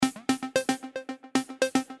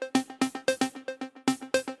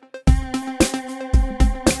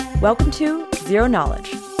Welcome to Zero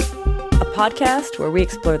Knowledge, a podcast where we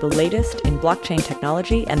explore the latest in blockchain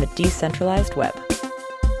technology and the decentralized web.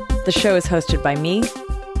 The show is hosted by me,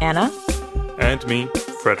 Anna. And me,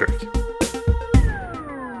 Frederick.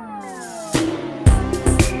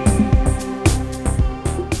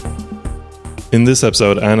 In this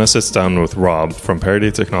episode, Anna sits down with Rob from Parity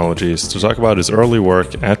Technologies to talk about his early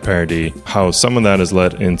work at Parity, how some of that has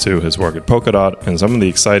led into his work at Polkadot, and some of the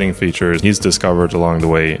exciting features he's discovered along the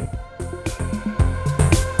way.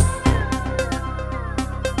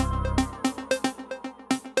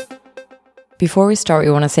 Before we start,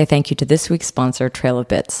 we want to say thank you to this week's sponsor, Trail of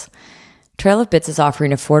Bits. Trail of Bits is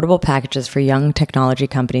offering affordable packages for young technology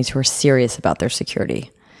companies who are serious about their security.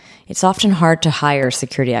 It's often hard to hire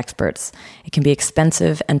security experts. It can be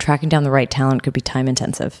expensive, and tracking down the right talent could be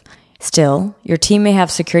time-intensive. Still, your team may have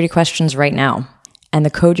security questions right now, and the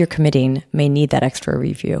code you're committing may need that extra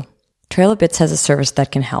review. Trail of Bits has a service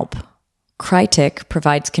that can help. Crytic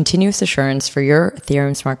provides continuous assurance for your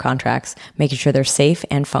Ethereum smart contracts, making sure they're safe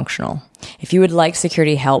and functional. If you would like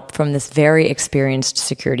security help from this very experienced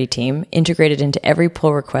security team, integrated into every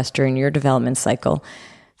pull request during your development cycle,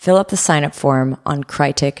 fill up the sign-up form on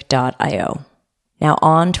crytic.io. Now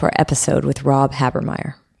on to our episode with Rob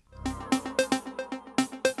Habermeyer.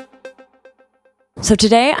 So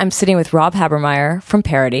today I'm sitting with Rob Habermeyer from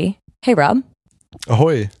Parity. Hey, Rob.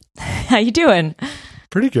 Ahoy. How you doing?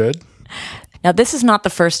 Pretty good. Now, this is not the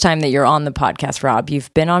first time that you're on the podcast, Rob.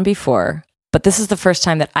 You've been on before, but this is the first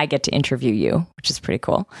time that I get to interview you, which is pretty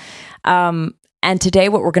cool. And today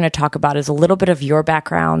what we're going to talk about is a little bit of your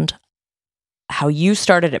background, how you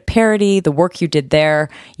started at Parity, the work you did there,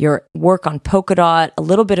 your work on Polkadot, a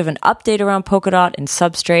little bit of an update around Polkadot and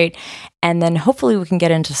Substrate, and then hopefully we can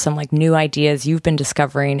get into some new ideas you've been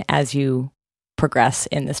discovering as you progress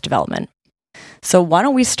in this development. So why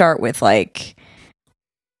don't we start with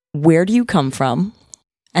where do you come from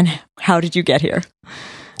and how did you get here?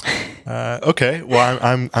 Okay. Well,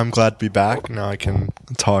 I'm glad to be back. Now I can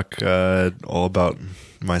talk all about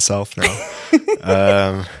myself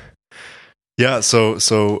now. Yeah.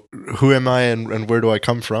 So who am I and where do I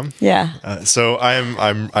come from? Yeah. So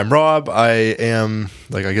I'm Rob. I am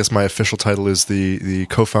I guess my official title is the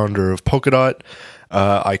co-founder of Polkadot.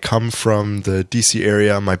 I come from the DC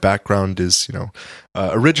area. My background is,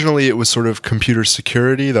 originally it was sort of computer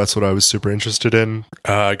security. That's what I was super interested in.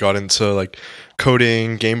 I got into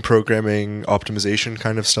coding, game programming, optimization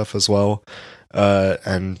kind of stuff as well.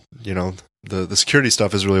 And the security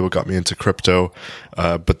stuff is really what got me into crypto.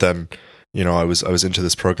 But then, I was into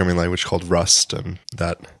this programming language called Rust, and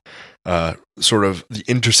that sort of the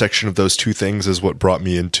intersection of those two things is what brought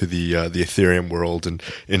me into the Ethereum world and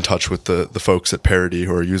in touch with the folks at Parity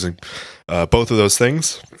who are using both of those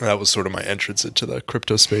things. That was sort of my entrance into the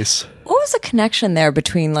crypto space. What was the connection there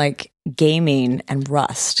between gaming and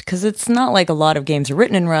Rust? Because it's not a lot of games are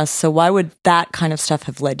written in Rust, so why would that kind of stuff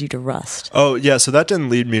have led you to Rust? Oh, yeah, so that didn't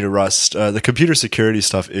lead me to Rust. The computer security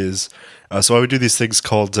stuff is... so I would do these things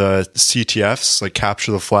called CTFs,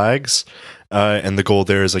 capture the flags. And the goal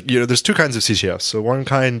there is there's two kinds of CTFs. So one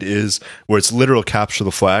kind is where it's literal capture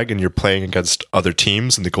the flag and you're playing against other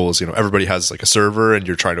teams. And the goal is, everybody has a server and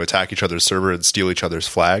you're trying to attack each other's server and steal each other's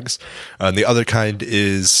flags. And the other kind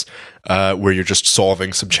is where you're just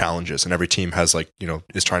solving some challenges and every team has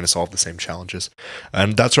is trying to solve the same challenges.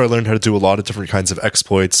 And that's where I learned how to do a lot of different kinds of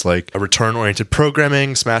exploits, like return-oriented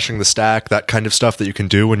programming, smashing the stack, that kind of stuff that you can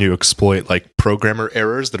do when you exploit programmer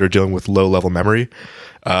errors that are dealing with low-level memory.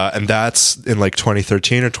 And that's in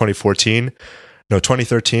 2013 or 2014. No,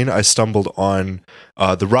 2013, I stumbled on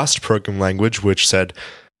the Rust programming language, which said,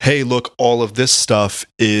 hey, look, all of this stuff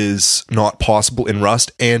is not possible in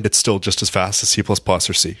Rust, and it's still just as fast as C++ or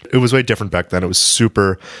C. It was way different back then. It was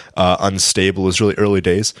super unstable. It was really early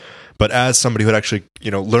days. But as somebody who had actually,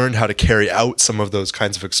 learned how to carry out some of those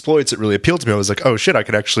kinds of exploits, it really appealed to me. I was like, oh shit, I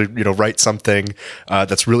could actually, write something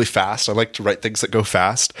that's really fast. I like to write things that go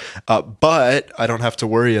fast, but I don't have to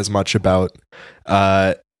worry as much about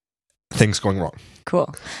things going wrong.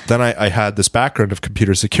 Cool. Then I had this background of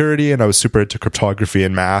computer security, and I was super into cryptography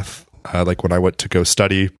and math. When I went to go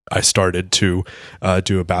study, I started to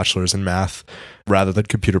do a bachelor's in math rather than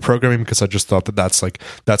computer programming because I just thought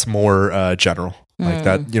that's more general.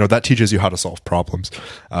 That teaches you how to solve problems.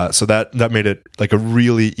 So that made it a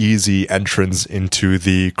really easy entrance into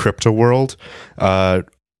the crypto world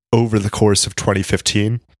over the course of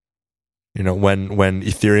 2015. When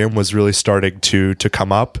Ethereum was really starting to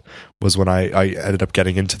come up was when I ended up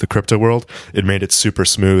getting into the crypto world. It made it super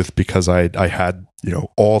smooth because I had,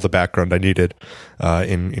 all the background I needed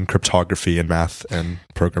in cryptography and math and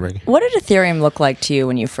programming. What did Ethereum look like to you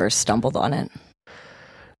when you first stumbled on it?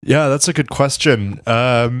 Yeah, that's a good question.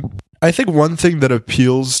 I think one thing that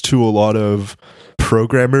appeals to a lot of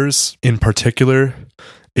programmers in particular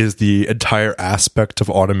is the entire aspect of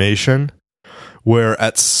automation, where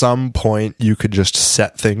at some point you could just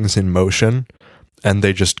set things in motion and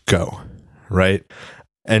they just go, right?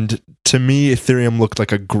 And to me, Ethereum looked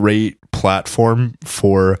like a great platform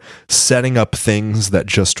for setting up things that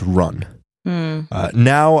just run.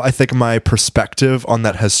 Now, I think my perspective on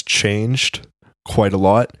that has changed quite a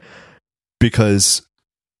lot, because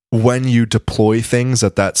when you deploy things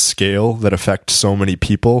at that scale that affect so many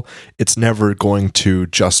people, it's never going to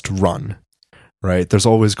just run, right? There's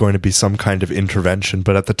always going to be some kind of intervention.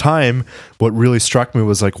 But at the time, what really struck me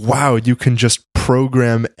was like, wow, you can just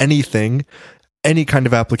program anything, any kind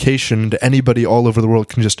of application, to anybody all over the world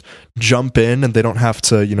can just jump in, and they don't have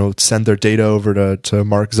to, send their data over to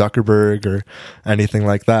Mark Zuckerberg or anything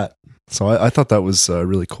like that. So I thought that was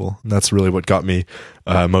really cool. And that's really what got me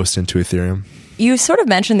most into Ethereum. You sort of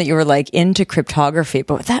mentioned that you were like into cryptography,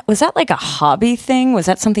 but was that like a hobby thing? Was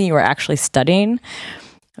that something you were actually studying?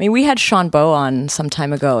 I mean, we had Sean Bowe on some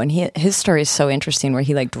time ago, and his story is so interesting, where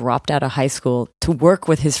he like dropped out of high school to work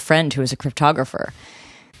with his friend who was a cryptographer.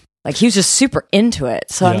 Like, he was just super into it.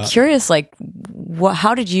 So yeah. I'm curious, like,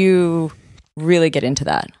 how did you really get into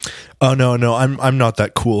that? Oh no, I'm not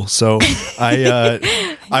that cool. So I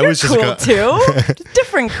was just cool too.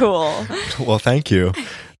 Different cool. Well, thank you.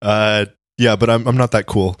 Yeah, but I'm not that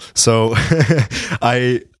cool. So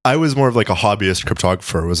I was more of like a hobbyist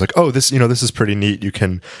cryptographer. It was like, oh, this is pretty neat. You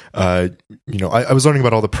can I was learning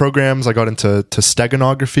about all the programs. I got into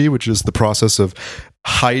steganography, which is the process of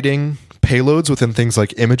hiding payloads within things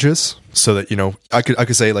like images, so that I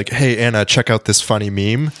could say like, hey Anna, check out this funny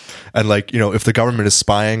meme, and like, if the government is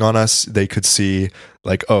spying on us, they could see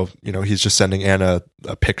like, oh, he's just sending Anna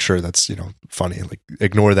a picture that's funny, like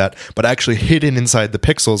ignore that. But actually hidden inside the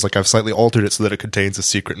pixels, like I've slightly altered it so that it contains a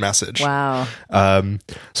secret message. Wow.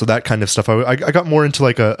 So that kind of stuff. I got more into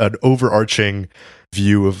like an overarching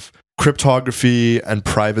view of cryptography and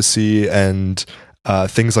privacy and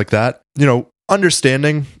things like that.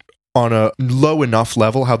 Understanding on a low enough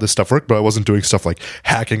level how this stuff worked, but I wasn't doing stuff like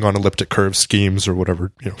hacking on elliptic curve schemes or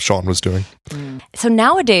whatever Sean was doing. So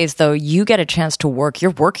nowadays, though, you get a chance to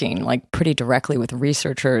you're working like pretty directly with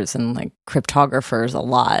researchers and like cryptographers a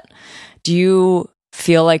lot. Do you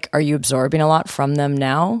feel like, are you absorbing a lot from them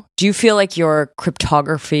now? Do you feel like your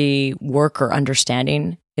cryptography work or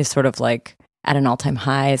understanding is sort of like at an all-time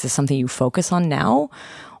high? Is this something you focus on now?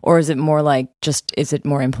 Or is it more like is it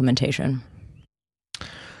more implementation?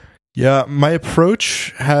 Yeah, my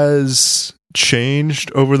approach has changed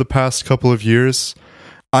over the past couple of years.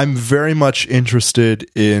 I'm very much interested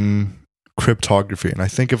in cryptography, and I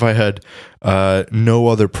think if I had no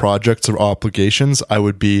other projects or obligations, I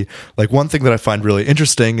would be like, one thing that I find really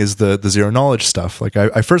interesting is the zero knowledge stuff. Like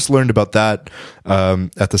I first learned about that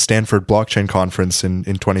at the Stanford Blockchain Conference in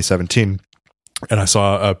 2017. And I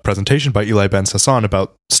saw a presentation by Eli Ben-Sasson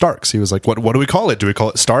about Starks. He was like, what do we call it? Do we call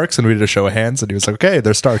it Starks? And we did a show of hands, and he was like, okay,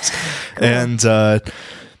 they're Starks. Cool. And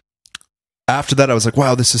after that, I was like,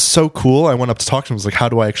 wow, this is so cool. I went up to talk to him. I was like, how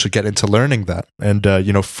do I actually get into learning that? And,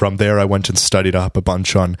 from there, I went and studied up a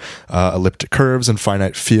bunch on elliptic curves and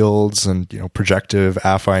finite fields and, projective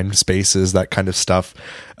affine spaces, that kind of stuff.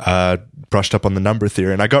 Brushed up on the number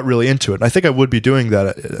theory, and I got really into it. And I think I would be doing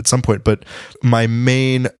that at some point, but my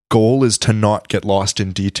main goal is to not get lost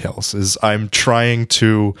in details. Is I'm trying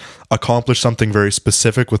to accomplish something very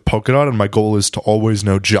specific with Polkadot, and my goal is to always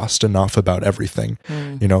know just enough about everything.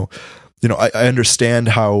 I understand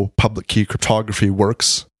how public key cryptography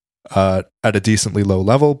works at a decently low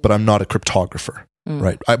level, but I'm not a cryptographer,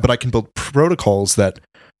 right? But I can build protocols that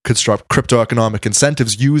construct cryptoeconomic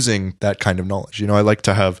incentives using that kind of knowledge. I like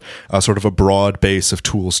to have sort of a broad base of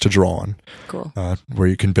tools to draw on. Cool. Where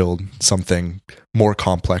you can build something more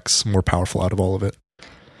complex, more powerful out of all of it.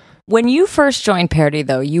 When you first joined Parity,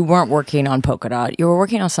 though, you weren't working on Polkadot. You were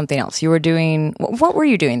working on something else. You were doing... What were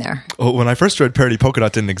you doing there? Well, when I first joined Parity,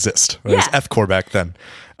 Polkadot didn't exist. Right? Yeah. It was F-Core back then.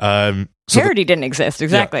 Parity didn't exist,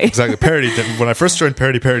 exactly. Yeah, exactly. Parity didn't. When I first joined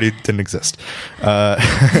Parity didn't exist.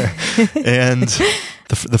 And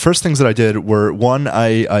the first things that I did were, one,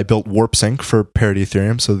 I built WarpSync for Parity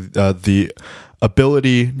Ethereum. So the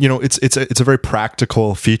ability, it's a very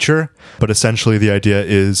practical feature, but essentially the idea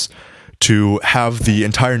is to have the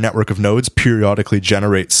entire network of nodes periodically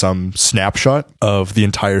generate some snapshot of the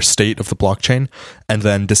entire state of the blockchain and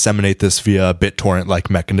then disseminate this via a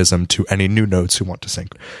BitTorrent-like mechanism to any new nodes who want to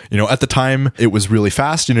sync. At the time, it was really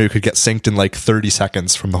fast. You could get synced in like 30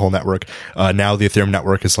 seconds from the whole network. Now the Ethereum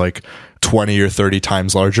network is like 20 or 30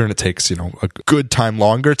 times larger, and it takes, a good time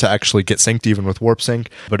longer to actually get synced even with Warp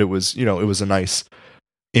Sync. But it was a nice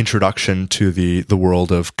introduction to the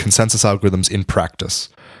world of consensus algorithms in practice.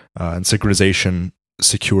 And synchronization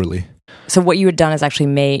securely. So what you had done is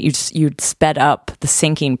actually you'd sped up the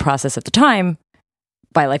syncing process at the time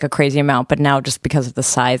by like a crazy amount, but now just because of the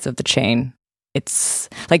size of the chain, it's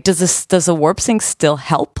like, does the Warp Sync still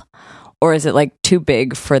help, or is it like too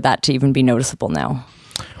big for that to even be noticeable now?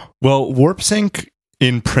 Well, Warp Sync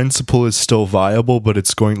in principle is still viable, but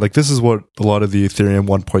it's going like, this is what a lot of the Ethereum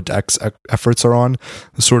 1.x efforts are on,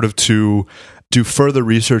 sort of to do further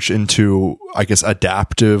research into, I guess,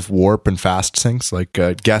 adaptive warp and fast syncs. Like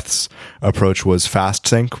Geth's approach was fast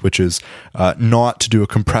sync, which is not to do a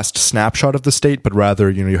compressed snapshot of the state, but rather,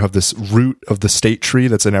 you have this root of the state tree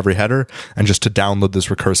that's in every header, and just to download this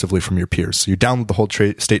recursively from your peers. So you download the whole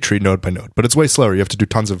state tree node by node, but it's way slower. You have to do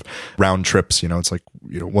tons of round trips. It's like,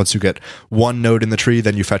 once you get one node in the tree,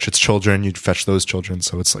 then you fetch its children, you fetch those children.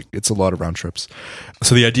 So it's a lot of round trips.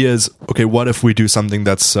 So the idea is, okay, what if we do something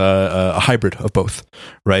that's a hybrid of both,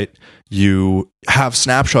 right? You have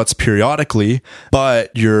snapshots periodically,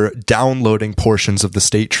 but you're downloading portions of the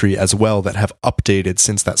state tree as well that have updated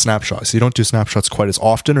since that snapshot. So you don't do snapshots quite as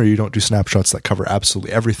often, or you don't do snapshots that cover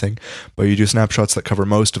absolutely everything, but you do snapshots that cover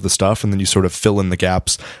most of the stuff, and then you sort of fill in the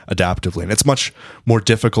gaps adaptively. And it's much more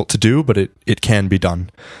difficult to do, but it can be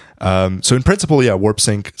done. So in principle, yeah, Warp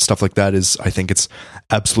Sync, stuff like that I think it's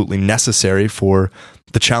absolutely necessary for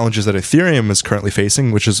the challenges that Ethereum is currently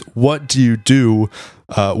facing, which is, what do you do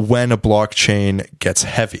when a blockchain gets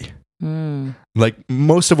heavy? Like,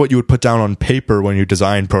 most of what you would put down on paper when you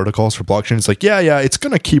design protocols for blockchain, it's like, yeah, it's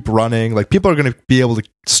going to keep running. Like, people are going to be able to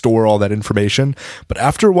store all that information. But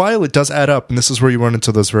after a while, it does add up. And this is where you run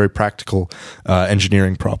into those very practical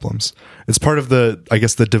engineering problems. It's part of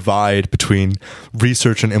the divide between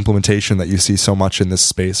research and implementation that you see so much in this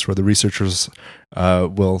space, where the researchers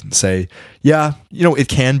will say, yeah, it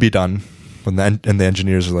can be done. And the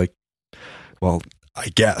engineers are like, well, I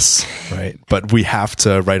guess, right? But we have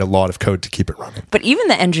to write a lot of code to keep it running. But even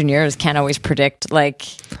the engineers can't always predict. Like,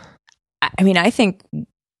 I mean, I think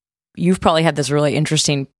you've probably had this really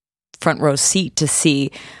interesting front row seat to see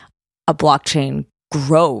a blockchain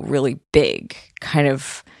grow really big, kind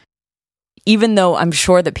of, even though I'm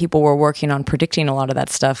sure that people were working on predicting a lot of that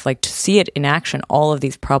stuff, like, to see it in action, all of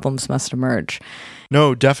these problems must emerge.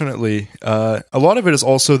 No, definitely. A lot of it is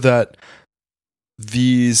also that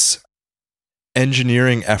these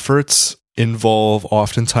engineering efforts involve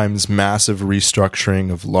oftentimes massive restructuring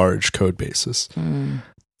of large code bases. And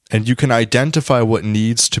you can identify what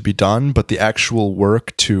needs to be done, but the actual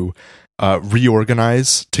work to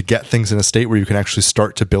reorganize, to get things in a state where you can actually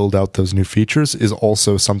start to build out those new features, is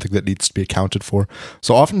also something that needs to be accounted for.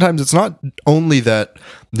 So oftentimes it's not only that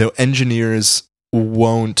engineers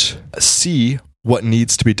won't see what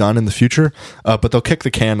needs to be done in the future, but they'll kick the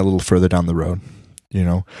can a little further down the road.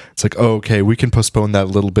 It's like, oh, okay, we can postpone that a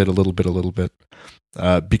little bit,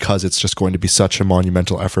 because it's just going to be such a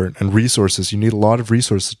monumental effort and resources. You need a lot of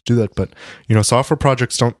resources to do that. But, software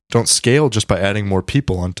projects don't scale just by adding more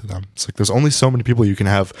people onto them. It's like, there's only so many people you can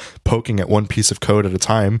have poking at one piece of code at a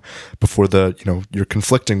time before you're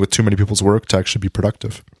conflicting with too many people's work to actually be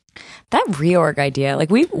productive. That reorg idea, like,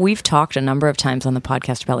 we've talked a number of times on the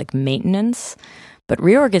podcast about like maintenance, but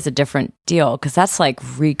reorg is a different deal, because that's like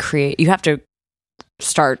recreate. You have to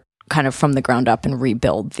start kind of from the ground up and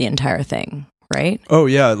rebuild the entire thing, right? Oh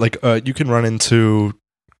yeah, like you can run into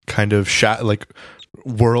kind of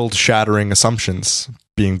world shattering assumptions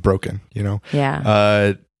being broken,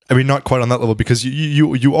 Yeah. I mean, not quite on that level, because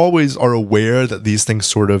you always are aware that these things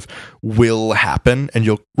sort of will happen, and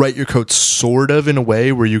you'll write your code sort of in a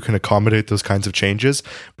way where you can accommodate those kinds of changes.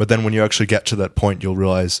 But then when you actually get to that point, you'll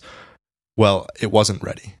realize, well, it wasn't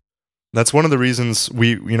ready. That's one of the reasons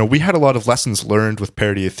we had a lot of lessons learned with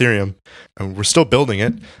Parity Ethereum, and we're still building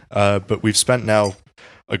it, but we've spent now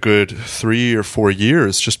a good 3 or 4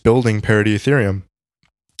 years just building Parity Ethereum,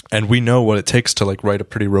 and we know what it takes to like write a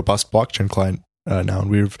pretty robust blockchain client now, and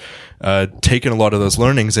we've taken a lot of those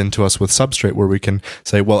learnings into us with Substrate, where we can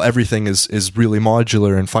say, well, everything is really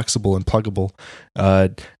modular and flexible and pluggable,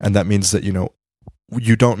 and that means that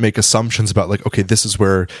you don't make assumptions about like, okay, this is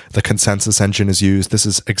where the consensus engine is used, this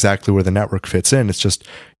is exactly where the network fits in. It's just,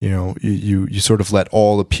 you sort of let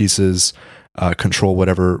all the pieces control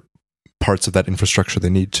whatever parts of that infrastructure they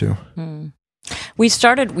need to. We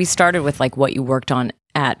started with like what you worked on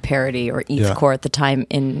at Parity or ETH Core at the time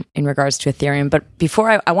in regards to Ethereum. But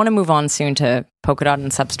before I want to move on soon to Polkadot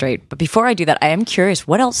and Substrate. But before I do that, I am curious,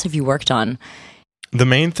 what else have you worked on? The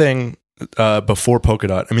main thing before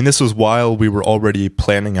Polkadot, I mean, this was while we were already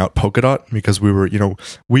planning out Polkadot, because we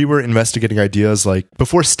were investigating ideas like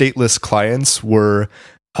before stateless clients were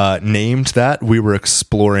named that, we were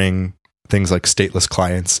exploring things like stateless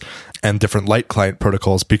clients and different light client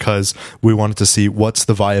protocols, because we wanted to see what's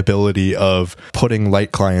the viability of putting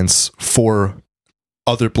light clients for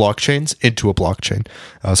other blockchains into a blockchain.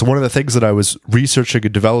 So one of the things that I was researching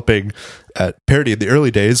and developing at Parity in the early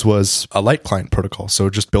days was a light client protocol. So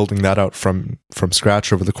just building that out from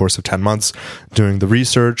scratch over the course of 10 months, doing the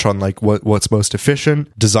research on like what's most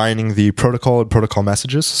efficient, designing the protocol and protocol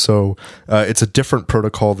messages. So it's a different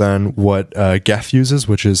protocol than what Geth uses,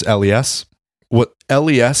 which is LES. What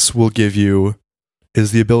LES will give you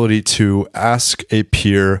is the ability to ask a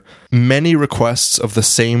peer many requests of the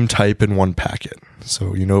same type in one packet.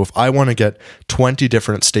 So, if I want to get 20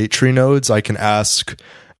 different state tree nodes, I can ask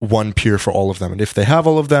one peer for all of them. And if they have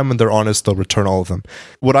all of them and they're honest, they'll return all of them.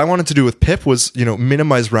 What I wanted to do with PIP was,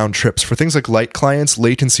 minimize round trips. For things like light clients,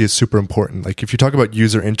 latency is super important. Like if you talk about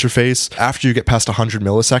user interface, after you get past 100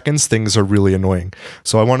 milliseconds, things are really annoying.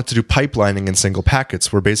 So I wanted to do pipelining in single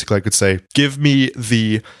packets, where basically I could say, give me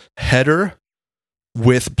the header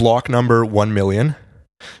with block number 1 million.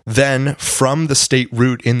 Then from the state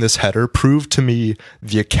root in this header, prove to me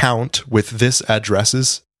the account with this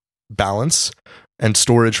address's balance and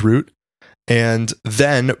storage root, and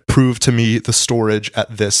then prove to me the storage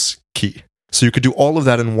at this key. So you could do all of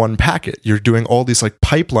that in one packet. You're doing all these like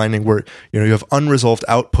pipelining where you have unresolved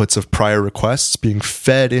outputs of prior requests being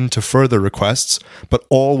fed into further requests, but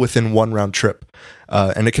all within one round trip.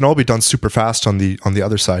 And it can all be done super fast on the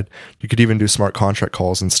other side. You could even do smart contract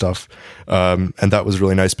calls and stuff. And that was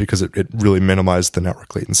really nice because it really minimized the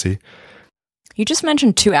network latency. You just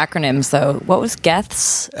mentioned two acronyms though. What was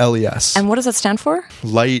Geth's? LES. And what does that stand for?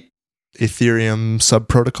 Light Ethereum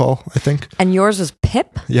subprotocol, I think. And yours was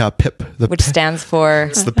PIP? Yeah, PIP. Which stands for?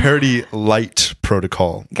 It's the Parity Light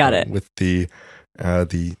protocol. Got it. With the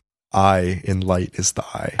I in light is the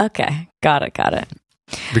I. Okay, got it.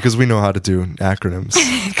 Because we know how to do acronyms.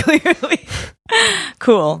 Clearly.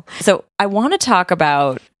 Cool. So I want to talk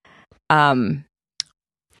about Substrate,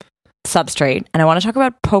 and I want to talk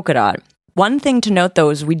about Polkadot. One thing to note, though,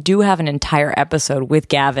 is we do have an entire episode with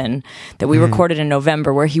Gavin that we recorded in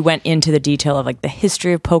November where he went into the detail of like the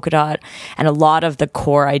history of Polkadot and a lot of the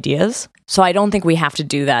core ideas. So I don't think we have to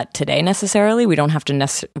do that today necessarily. We don't have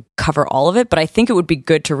to cover all of it, but I think it would be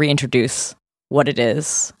good to reintroduce what it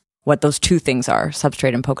is, what those two things are,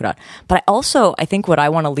 Substrate and Polkadot. But I think what I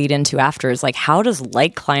want to lead into after is like, how does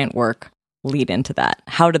light client work lead into that?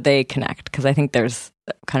 How do they connect? Because I think there's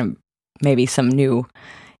kind of maybe some new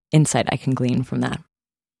insight I can glean from that.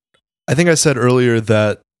 I think I said earlier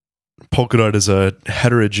that Polkadot is a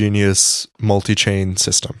heterogeneous multi-chain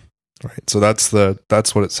system, right? So that's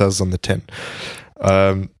what it says on the tin.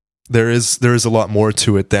 There is a lot more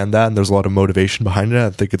to it than that, and there's a lot of motivation behind it. I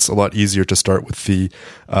think it's a lot easier to start with the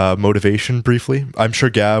motivation briefly. I'm sure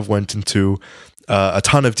Gav went into a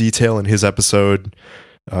ton of detail in his episode.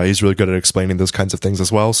 He's really good at explaining those kinds of things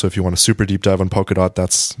as well. So if you want a super deep dive on Polkadot,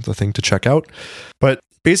 that's the thing to check out. But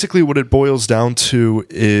basically what it boils down to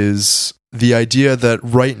is the idea that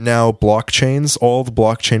right now blockchains, all the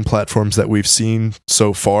blockchain platforms that we've seen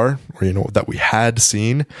so far, or that we had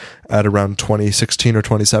seen at around 2016 or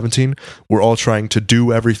 2017, were all trying to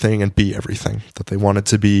do everything and be everything. That they wanted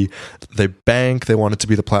to be the bank, they wanted to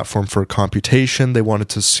be the platform for computation, they wanted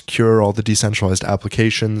to secure all the decentralized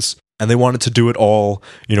applications, and they wanted to do it all,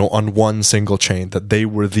 on one single chain, that they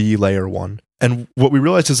were the layer one. And what we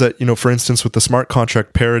realized is that, for instance, with the smart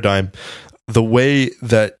contract paradigm, the way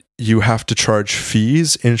that you have to charge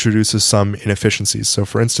fees introduces some inefficiencies. So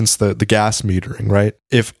for instance, the gas metering, right?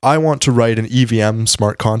 If I want to write an EVM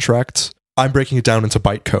smart contract, I'm breaking it down into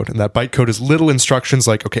bytecode. And that bytecode is little instructions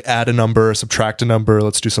like, okay, add a number, subtract a number,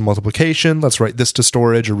 let's do some multiplication, let's write this to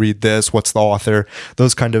storage or read this, what's the author,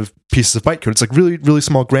 those kind of pieces of bytecode. It's like really, really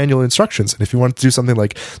small granular instructions. And if you want to do something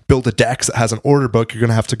like build a DEX that has an order book, you're going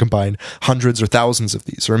to have to combine hundreds or thousands of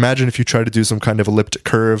these. Or imagine if you try to do some kind of elliptic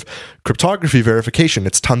curve cryptography verification,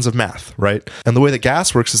 it's tons of math, right? And the way that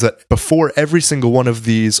gas works is that before every single one of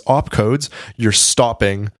these opcodes, you're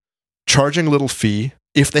stopping, charging a little fee,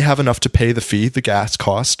 if they have enough to pay the fee, the gas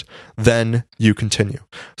cost, then you continue.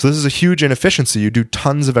 So this is a huge inefficiency. You do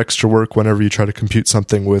tons of extra work whenever you try to compute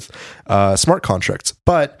something with smart contracts,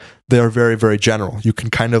 but they are very, very general. You can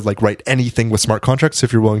kind of like write anything with smart contracts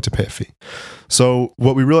if you're willing to pay a fee. So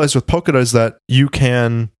what we realized with Polkadot is that you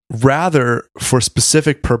can rather, for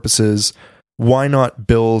specific purposes, why not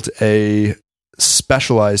build a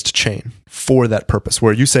specialized chain for that purpose,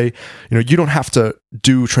 where you say, you don't have to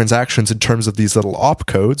do transactions in terms of these little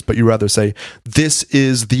opcodes, but you rather say, this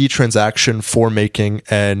is the transaction for making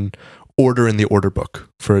an order in the order book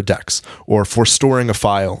for a DEX, or for storing a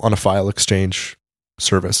file on a file exchange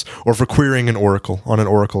service, or for querying an Oracle on an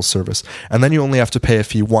Oracle service. And then you only have to pay a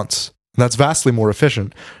fee once. And that's vastly more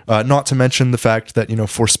efficient. Not to mention the fact that,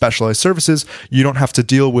 for specialized services, you don't have to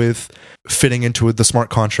deal with fitting into the smart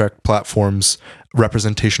contract platform's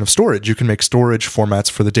representation of storage. You can make storage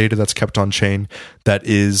formats for the data that's kept on chain that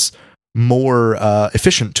is more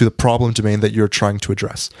efficient to the problem domain that you're trying to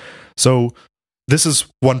address. So this is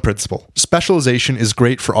one principle. Specialization is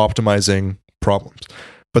great for optimizing problems,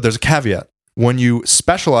 but there's a caveat. When you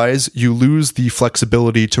specialize, you lose the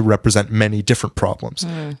flexibility to represent many different problems.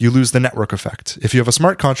 You lose the network effect. If you have a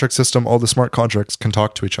smart contract system, all the smart contracts can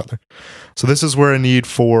talk to each other. So this is where a need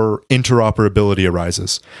for interoperability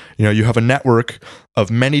arises. You have a network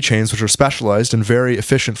of many chains which are specialized and very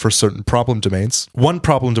efficient for certain problem domains. One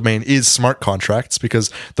problem domain is smart contracts,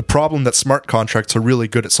 because the problem that smart contracts are really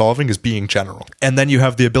good at solving is being general. And then you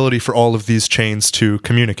have the ability for all of these chains to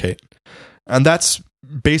communicate. And that's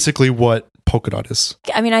basically what Polkadot is.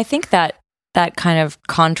 I mean, I think that kind of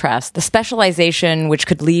contrast, the specialization, which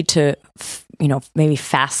could lead to, maybe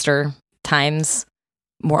faster times,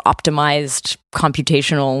 more optimized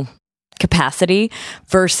computational capacity,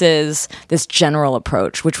 versus this general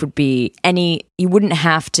approach, which would be you wouldn't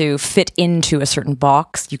have to fit into a certain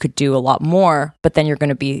box. You could do a lot more, but then you're going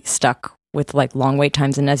to be stuck with like long wait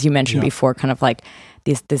times. And as you mentioned before, kind of like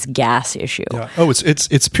this gas issue. Yeah. Oh,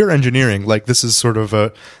 it's pure engineering. Like, this is sort of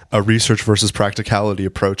a research versus practicality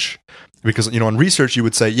approach, because on research you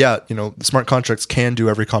would say, the smart contracts can do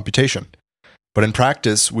every computation, but in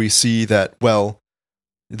practice we see that, well,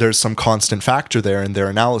 there's some constant factor there in their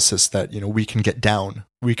analysis that we can get down.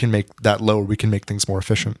 We can make that lower. We can make things more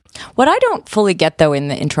efficient. What I don't fully get, though, in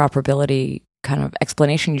the interoperability kind of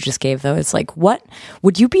explanation you just gave, though, is like, what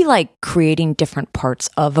would you be like creating different parts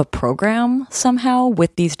of a program somehow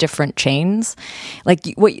with these different chains? Like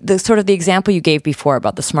the example you gave before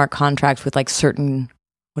about the smart contracts with like certain,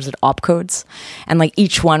 opcodes, and like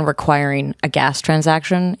each one requiring a gas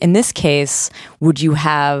transaction. In this case, would you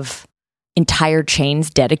have entire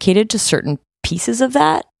chains dedicated to certain pieces of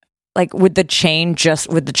that? Like, would the chain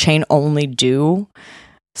only do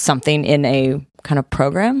something in a kind of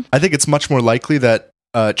program? I think it's much more likely that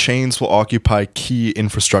chains will occupy key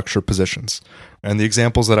infrastructure positions. And the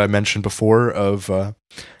examples that I mentioned before of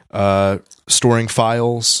storing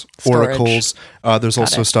files, oracles, there's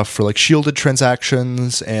also stuff for like shielded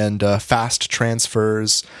transactions and fast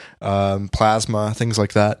transfers, plasma, things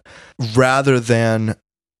like that. Rather than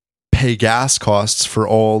pay gas costs for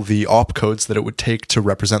all the opcodes that it would take to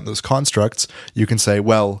represent those constructs, you can say,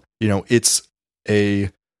 well, it's a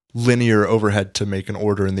linear overhead to make an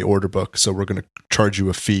order in the order book, so we're going to charge you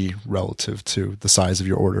a fee relative to the size of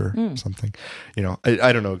your order or something.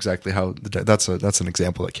 I don't know exactly how that's an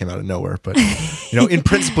example that came out of nowhere, but in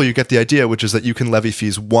principle you get the idea, which is that you can levy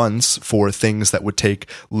fees once for things that would take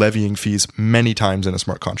levying fees many times in a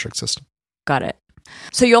smart contract system. Got it.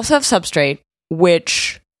 So you also have Substrate,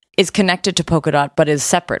 which is connected to Polkadot but is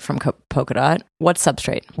separate from Polkadot. What's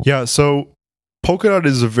Substrate? Yeah, so Polkadot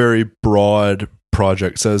is a very broad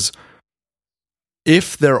project. It says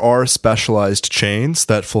if there are specialized chains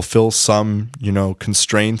that fulfill some,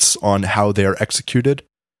 constraints on how they are executed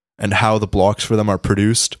and how the blocks for them are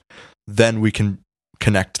produced, then we can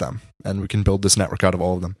connect them and we can build this network out of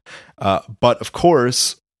all of them. But of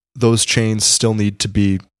course, those chains still need to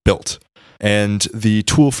be built. And the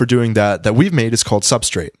tool for doing that we've made is called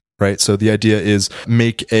Substrate. Right. So the idea is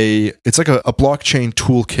it's like a blockchain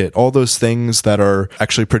toolkit, all those things that are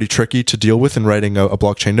actually pretty tricky to deal with in writing a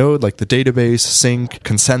blockchain node, like the database, sync,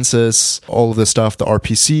 consensus, all of this stuff, the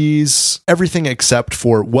RPCs, everything except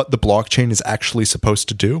for what the blockchain is actually supposed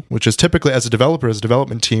to do, which is typically as a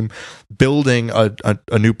development team, building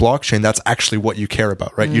a new blockchain. That's actually what you care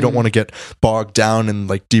about, right? You don't want to get bogged down in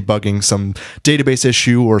like debugging some database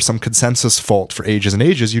issue or some consensus fault for ages and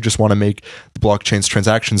ages. You just want to make the blockchain's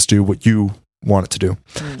transactions do what you want it to do.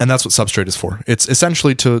 And that's what Substrate is for. It's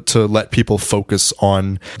essentially to let people focus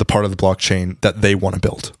on the part of the blockchain that they want to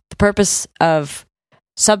build. The purpose of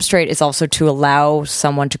Substrate is also to allow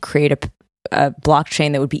someone to create a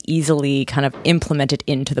blockchain that would be easily kind of implemented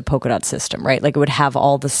into the Polkadot system, right? Like it would have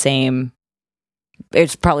all the same,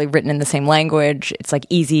 it's probably written in the same language. It's like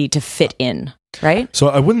easy to fit in, right? So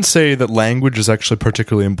I wouldn't say that language is actually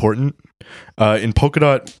particularly important. In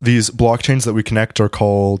Polkadot, these blockchains that we connect are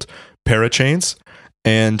called parachains,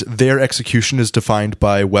 and their execution is defined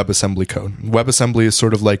by WebAssembly code. WebAssembly is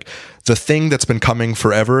sort of like the thing that's been coming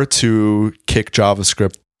forever to kick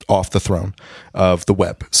JavaScript off the throne of the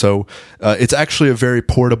web. So it's actually a very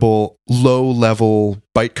portable, low-level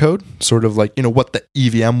bytecode, sort of like, what the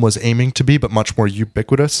EVM was aiming to be, but much more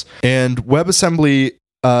ubiquitous. And WebAssembly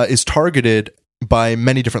is targeted by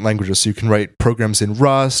many different languages. So you can write programs in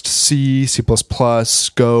Rust, C, C++,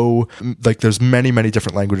 Go. Like there's many, many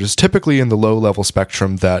different languages, typically in the low-level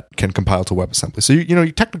spectrum that can compile to WebAssembly. So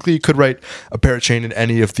you technically could write a parachain in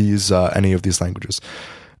any of these languages.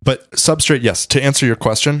 But Substrate, yes, to answer your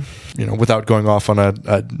question, without going off on a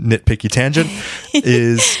nitpicky tangent,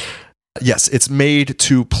 is yes, it's made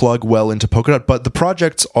to plug well into Polkadot, but the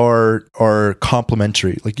projects are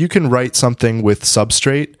complementary. Like you can write something with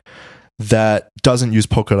Substrate that doesn't use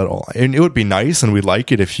Polkadot at all. And it would be nice, and we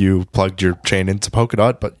like it if you plugged your chain into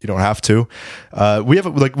Polkadot, but you don't have to.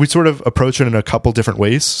 We sort of approach it in a couple different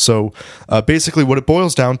ways. So basically what it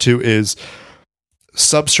boils down to is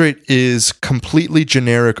Substrate is completely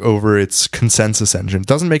generic over its consensus engine. It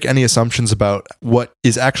doesn't make any assumptions about what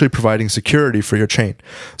is actually providing security for your chain.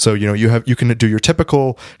 So, you can do your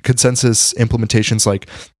typical consensus implementations like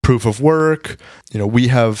proof of work. We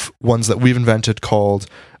have ones that we've invented called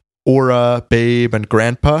Aura, Babe, and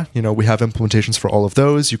Grandpa. We have implementations for all of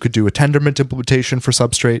those. You could do a Tendermint implementation for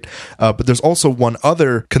Substrate, but there's also one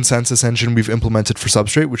other consensus engine we've implemented for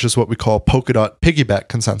Substrate, which is what we call Polkadot Piggyback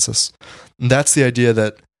Consensus. And that's the idea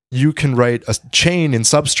that you can write a chain in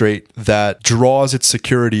Substrate that draws its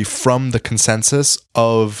security from the consensus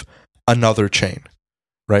of another chain.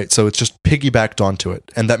 Right, so it's just piggybacked onto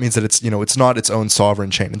it, and that means that it's not its own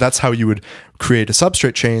sovereign chain. And that's how you would create a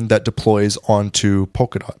Substrate chain that deploys onto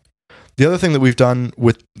Polkadot. The other thing that we've done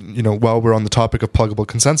with, while we're on the topic of pluggable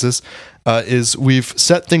consensus, is we've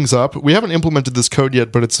set things up. We haven't implemented this code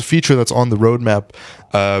yet, but it's a feature that's on the roadmap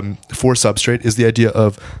for Substrate, is the idea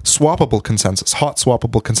of swappable consensus, hot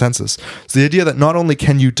swappable consensus. It's the idea that not only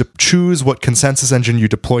can you choose what consensus engine you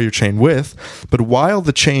deploy your chain with, but while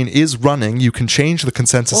the chain is running, you can change the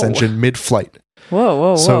consensus engine mid-flight.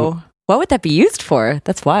 Whoa. What would that be used for?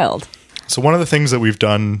 That's wild. So one of the things that we've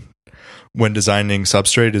done when designing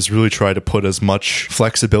Substrate is really try to put as much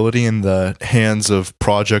flexibility in the hands of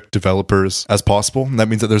project developers as possible. And that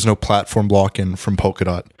means that there's no platform lock-in from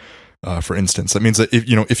Polkadot, for instance. That means that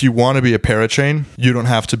if you want to be a parachain, you don't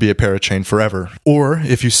have to be a parachain forever. Or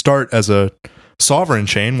if you start as a sovereign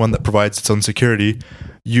chain, one that provides its own security,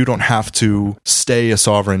 you don't have to stay a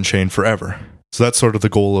sovereign chain forever. So that's sort of the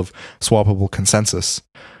goal of swappable consensus.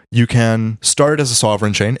 You can start as a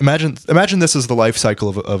sovereign chain. Imagine this is the life cycle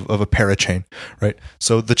of a parachain, right?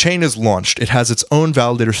 So the chain is launched. It has its own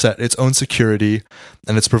validator set, its own security,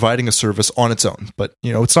 and it's providing a service on its own. But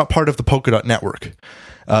it's not part of the Polkadot network.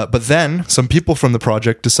 But then some people from the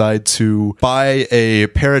project decide to buy a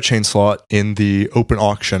parachain slot in the open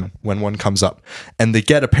auction when one comes up, and they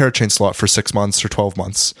get a parachain slot for 6 months or 12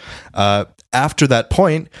 months. After that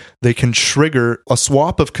point, they can trigger a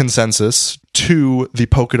swap of consensus to the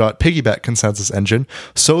Polkadot Piggyback Consensus engine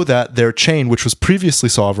so that their chain, which was previously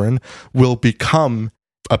sovereign, will become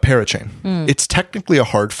a parachain. It's technically a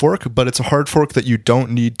hard fork, but it's a hard fork that you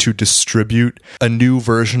don't need to distribute a new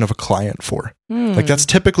version of a client for. Like that's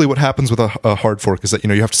typically what happens with a hard fork, is that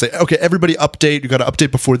you have to say, okay, everybody update. You got to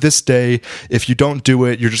update before this day. If you don't do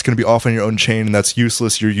it, you're just going to be off on your own chain, and that's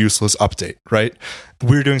useless. You're useless. Update, right?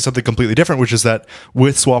 We're doing something completely different, which is that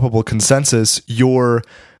with swappable consensus, your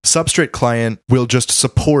Substrate client will just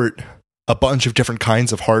support a bunch of different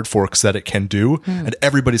kinds of hard forks that it can do, and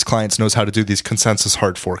everybody's clients knows how to do these consensus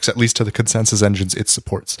hard forks, at least to the consensus engines it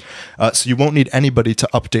supports. So you won't need anybody to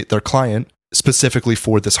update their client specifically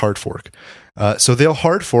for this hard fork. So they'll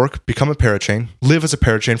hard fork, become a parachain, live as a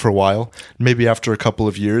parachain for a while. Maybe after a couple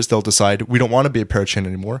of years, they'll decide we don't want to be a parachain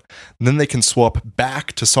anymore. And then they can swap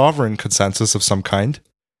back to sovereign consensus of some kind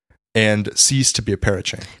and cease to be a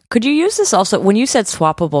parachain. Could you use this also, when you said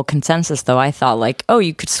swappable consensus, though, I thought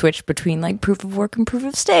you could switch between proof of work and proof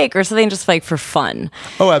of stake or something just for fun.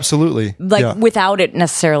 Oh, absolutely. Without it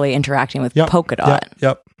necessarily interacting with Polkadot.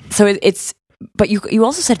 Yep. So but you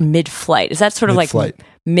also said mid-flight. Is that sort of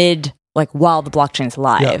mid-flight. While the blockchain's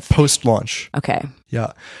live? Yeah, post-launch. Okay.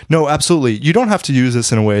 Yeah. No, absolutely. You don't have to use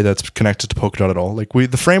this in a way that's connected to Polkadot at all.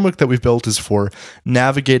 The framework that we've built is for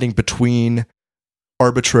navigating between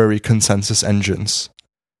arbitrary consensus engines.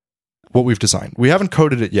 what we've designed. We haven't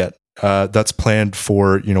coded it yet. That's planned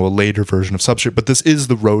for, a later version of Substrate, but this is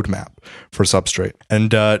the roadmap for Substrate.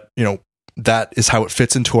 And, that is how it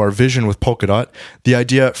fits into our vision with Polkadot. The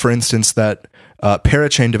idea, for instance, that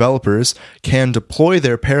parachain developers can deploy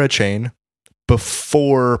their parachain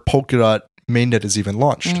before Polkadot mainnet is even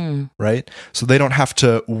launched, right? So they don't have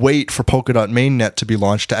to wait for Polkadot mainnet to be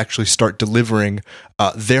launched to actually start delivering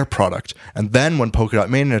their product. And then when Polkadot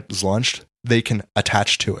mainnet is launched, they can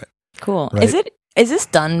attach to it. Cool. Right? Is this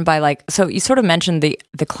done by so you sort of mentioned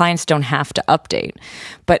the clients don't have to update,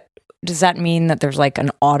 but does that mean that there's an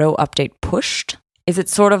auto update pushed? Is it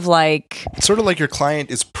sort of like... It's sort of like your client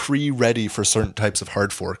is pre-ready for certain types of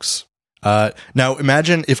hard forks. Now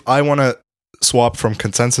imagine if I want to swap from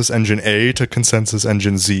Consensus Engine A to Consensus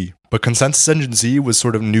Engine Z, but Consensus Engine Z was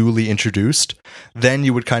sort of newly introduced, then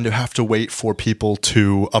you would kind of have to wait for people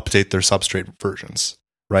to update their Substrate versions,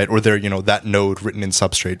 right? Or their, that node written in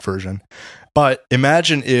Substrate version. But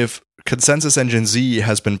imagine if Consensus Engine Z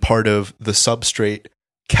has been part of the Substrate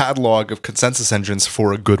catalog of consensus engines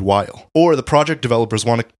for a good while. Or the project developers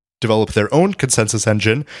want to develop their own consensus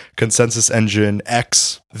engine, Consensus Engine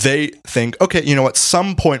X. They think, okay, at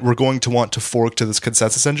some point we're going to want to fork to this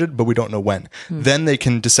consensus engine, but we don't know when. Then they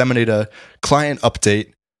can disseminate a client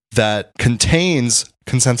update that contains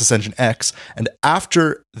Consensus Engine X, and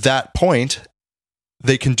after that point,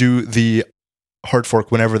 they can do the hard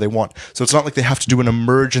fork whenever they want. So it's not like they have to do an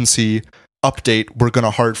emergency update, we're going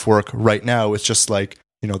to hard fork right now. It's just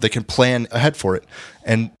they can plan ahead for it.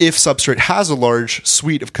 And if Substrate has a large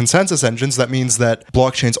suite of consensus engines, that means that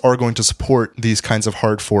blockchains are going to support these kinds of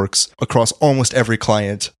hard forks across almost every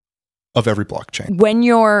client of every blockchain. When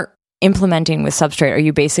you're implementing with Substrate, are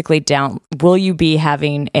you basically will you be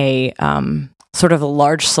having a sort of a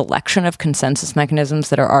large selection of consensus mechanisms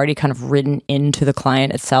that are already kind of written into the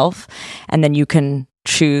client itself? And then you can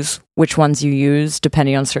choose which ones you use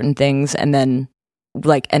depending on certain things, and then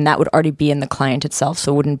and that would already be in the client itself,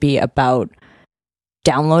 so it wouldn't be about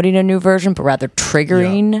downloading a new version, but rather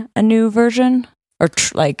triggering a new version, or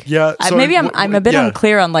maybe I'm a bit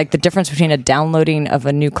unclear on the difference between a downloading of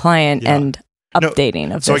a new client and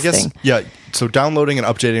updating of this thing. So downloading and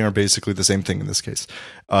updating are basically the same thing in this case.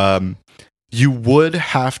 You would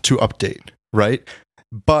have to update, right?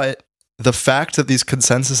 But the fact that these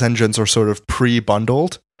consensus engines are sort of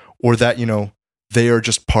pre-bundled, or that they are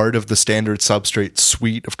just part of the standard Substrate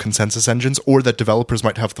suite of consensus engines, or that developers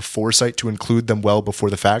might have the foresight to include them well before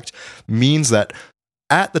the fact, means that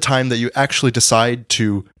at the time that you actually decide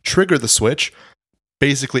to trigger the switch,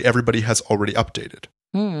 basically everybody has already updated.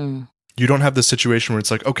 You don't have this situation where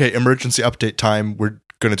it's okay, emergency update time, we're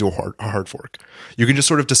going to do a hard fork. You can just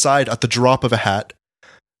sort of decide at the drop of a hat,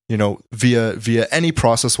 via any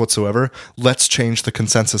process whatsoever, let's change the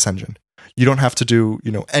consensus engine. You don't have to do,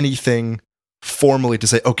 anything formally to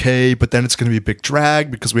say, okay, but then it's going to be a big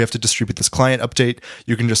drag because we have to distribute this client update.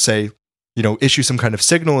 You can just say, issue some kind of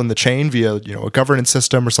signal in the chain via, a governance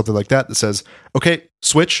system or something like that says, okay,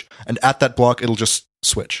 switch. And at that block, it'll just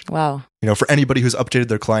switch. Wow. For anybody who's updated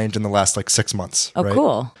their client in the last 6 months. Oh, right?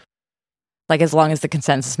 Cool. As long as the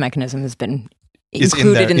consensus mechanism has been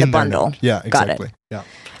included in the bundle. Yeah, exactly. Got it. Yeah.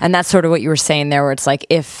 And that's sort of what you were saying there, where it's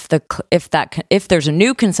if there's a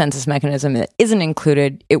new consensus mechanism that isn't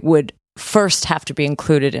included, it would first have to be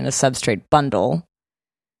included in a Substrate bundle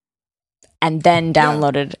and then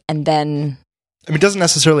downloaded and then... it doesn't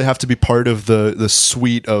necessarily have to be part of the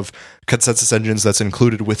suite of consensus engines that's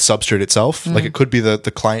included with Substrate itself. It could be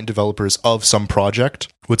the client developers of some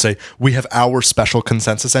project would say, we have our special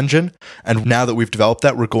consensus engine, and now that we've developed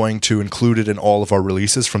that, we're going to include it in all of our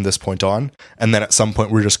releases from this point on, and then at some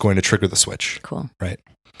point we're just going to trigger the switch. Cool. Right.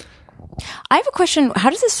 I have a question. How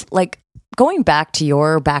does this, going back to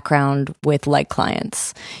your background with light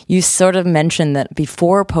clients, you sort of mentioned that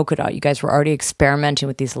before Polkadot, you guys were already experimenting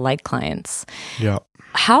with these light clients. Yeah.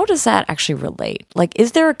 How does that actually relate?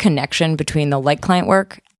 Is there a connection between the light client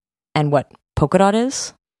work and what Polkadot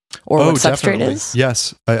is? Or what Substrate definitely. is?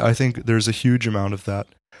 Yes. I think there's a huge amount of that.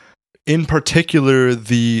 In particular,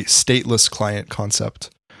 the stateless client concept.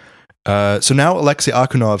 So now Alexei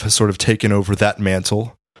Akunov has sort of taken over that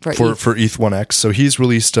mantle for ETH1X. So he's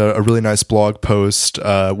released a really nice blog post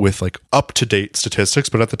with up-to-date statistics.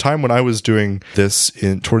 But at the time when I was doing this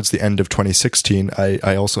towards the end of 2016,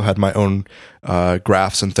 I also had my own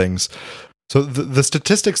graphs and things. So the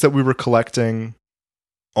statistics that we were collecting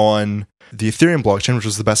on the Ethereum blockchain, which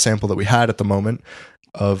was the best sample that we had at the moment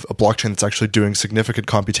of a blockchain that's actually doing significant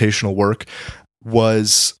computational work,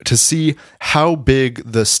 was to see how big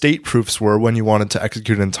the state proofs were when you wanted to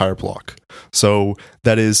execute an entire block. So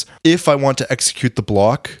that is, if I want to execute the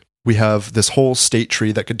block we have this whole state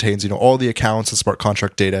tree that contains, all the accounts and smart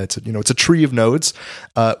contract data. It's a tree of nodes.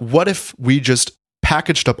 What if we just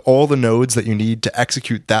packaged up all the nodes that you need to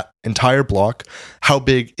execute that entire block? How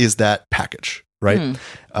big is that package? Right.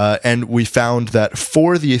 And we found that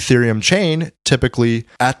for the Ethereum chain, typically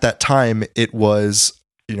at that time, it was,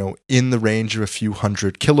 in the range of a few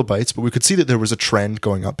hundred kilobytes, but we could see that there was a trend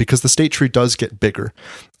going up because the state tree does get bigger.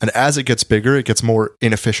 And as it gets bigger, it gets more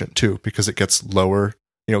inefficient too, because it gets lower,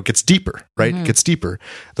 it gets deeper, right? It gets deeper.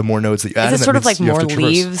 The more nodes that you add. Is it sort of like more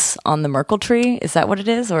leaves on the Merkle tree? Is that what it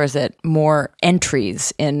is? Or is it more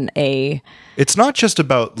entries in a... It's not just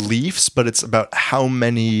about leaves, but it's about how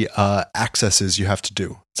many accesses you have to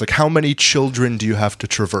do. It's like how many children do you have to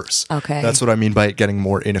traverse? Okay. That's what I mean by it getting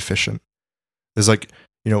more inefficient. There's like,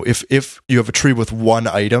 if you have a tree with one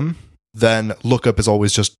item, then lookup is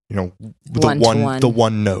always just, the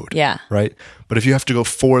one node. Yeah. Right. But if you have to go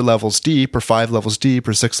 4 levels deep or 5 levels deep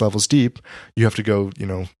or 6 levels deep, you have to go,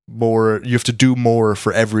 more, you have to do more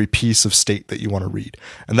for every piece of state that you want to read.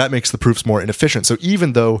 And that makes the proofs more inefficient. So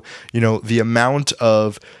even though, the amount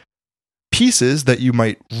of pieces that you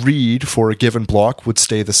might read for a given block would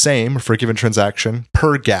stay the same, or for a given transaction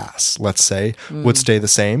per gas, let's say, would stay the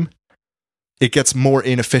same, it gets more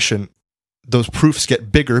inefficient. Those proofs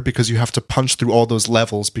get bigger because you have to punch through all those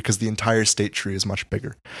levels because the entire state tree is much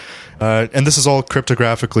bigger. And this is all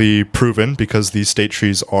cryptographically proven because these state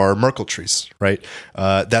trees are Merkle trees, right?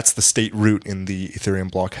 That's the state root in the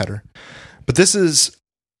Ethereum block header. But this is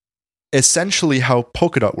essentially how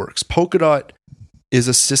Polkadot works. Polkadot is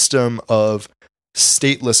a system of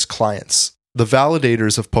stateless clients. The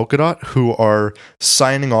validators of Polkadot who are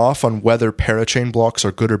signing off on whether parachain blocks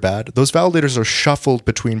are good or bad, those validators are shuffled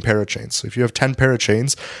between parachains. So if you have 10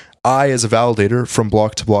 parachains, I, as a validator, from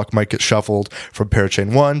block to block, might get shuffled from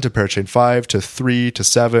parachain 1 to parachain 5 to 3 to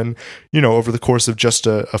 7, over the course of just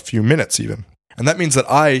a few minutes even. And that means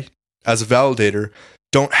that I, as a validator,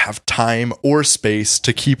 don't have time or space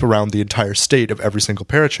to keep around the entire state of every single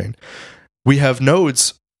parachain. We have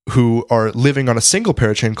nodes who are living on a single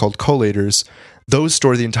parachain called collators. Those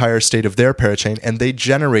store the entire state of their parachain, and they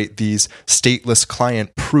generate these stateless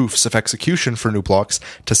client proofs of execution for new blocks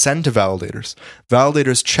to send to validators.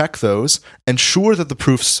 Validators check those, ensure that the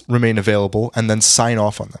proofs remain available, and then sign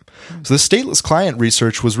off on them. So the stateless client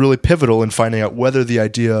research was really pivotal in finding out whether the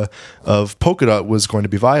idea of Polkadot was going to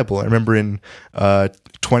be viable. I remember in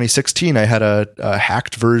 2016, I had a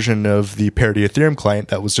hacked version of the Parity Ethereum client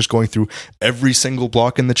that was just going through every single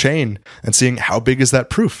block in the chain and seeing how big is that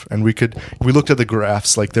proof. And we looked at the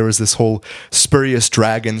graphs, like there was this whole spurious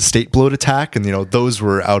dragon state bloat attack, and those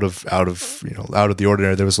were out of the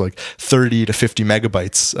ordinary. There was like 30 to 50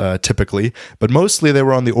 megabytes typically, but mostly they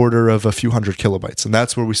were on the order of a few hundred kilobytes. And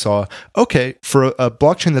that's where we saw, okay, for a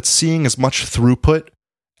blockchain that's seeing as much throughput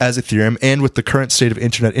as Ethereum, and with the current state of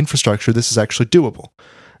internet infrastructure, this is actually doable.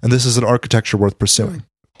 And this is an architecture worth pursuing.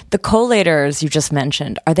 The collators you just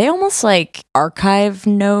mentioned, are they almost like archive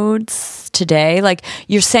nodes today? Like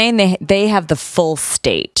you're saying they have the full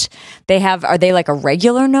state. Are they like a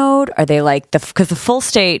regular node? Are they like because the full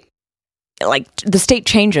state, like the state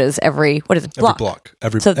changes every block?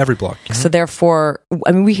 Every block. So therefore,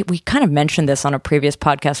 I mean, we kind of mentioned this on a previous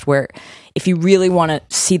podcast where if you really want to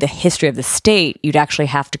see the history of the state, you'd actually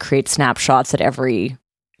have to create snapshots at every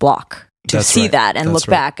block to see that and look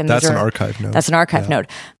back. And that's an archive node. That's an archive node.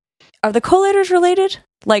 Are the collators related?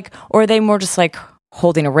 Or are they more just like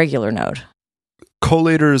holding a regular node?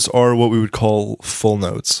 Collators are what we would call full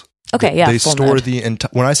nodes. Okay, yeah. They store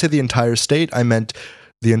when I say the entire state, I meant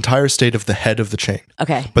the entire state of the head of the chain.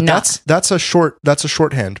 Okay. But that's a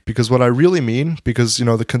shorthand, because what I really mean, because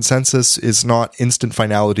the consensus is not instant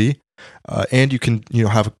finality, and you can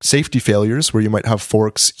have safety failures where you might have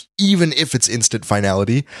forks even if it's instant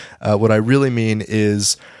finality. What I really mean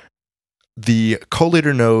is the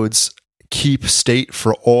collator nodes keep state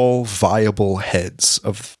for all viable heads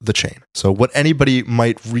of the chain. So what anybody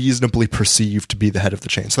might reasonably perceive to be the head of the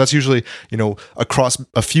chain. So that's usually, across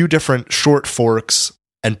a few different short forks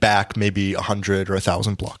and back maybe 100 or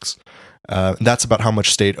 1,000 blocks. That's about how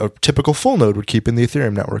much state a typical full node would keep in the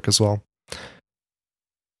Ethereum network as well.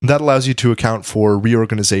 That allows you to account for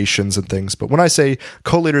reorganizations and things. But when I say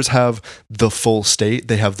collators have the full state,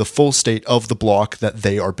 they have the full state of the block that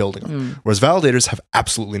they are building on. Whereas validators have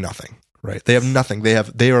absolutely nothing, right? They have nothing.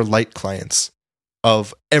 They are light clients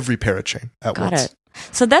of every parachain at once.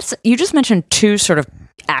 Got it. So you just mentioned two sort of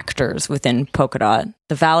actors within Polkadot,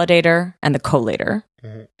 the validator and the collator.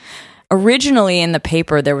 Mm-hmm. Originally in the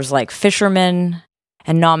paper, there was like fishermen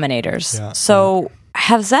and nominators. Yeah, so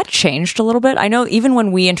has that changed a little bit? I know even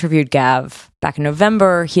when we interviewed Gav back in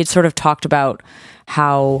November, he had sort of talked about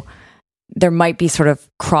how there might be sort of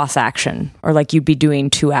cross action, or like you'd be doing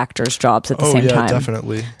two actors' jobs at the same time.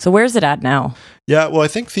 Definitely. So where's it at now? Yeah, well, I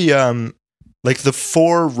think the the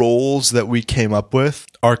 4 roles that we came up with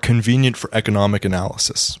are convenient for economic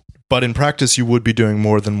analysis. But in practice, you would be doing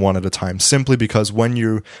more than one at a time, simply because when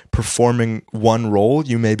you're performing one role,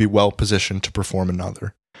 you may be well positioned to perform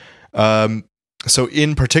another. So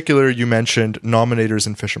in particular, you mentioned nominators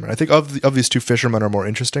and fishermen. I think of these two, fishermen are more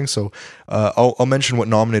interesting. So I'll mention what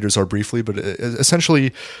nominators are briefly, but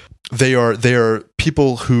essentially they are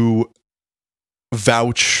people who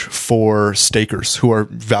vouch for stakers who are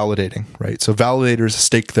validating, right? So validators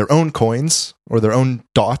stake their own coins or their own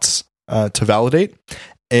dots to validate,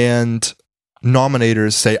 and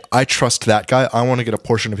nominators say, I trust that guy. I want to get a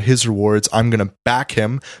portion of his rewards. I'm going to back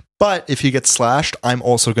him. But if he gets slashed, I'm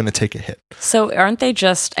also going to take a hit. So aren't they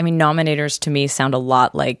just, nominators to me sound a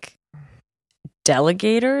lot like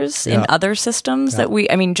delegators in other systems that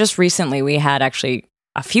just recently we had actually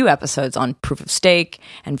a few episodes on proof of stake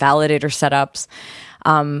and validator setups.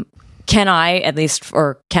 Can I, at least,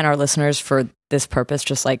 or can our listeners for this purpose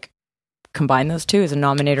just like combine those two as a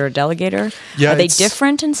nominator or delegator? Yeah, are they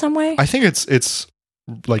different in some way? I think it's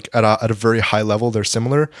like at a very high level they're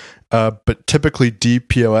similar, but typically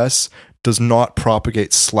DPoS does not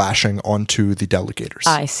propagate slashing onto the delegators.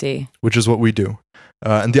 I see. Which is what we do.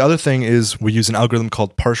 And the other thing is we use an algorithm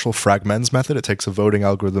called partial fragments method. It takes a voting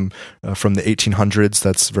algorithm from the 1800s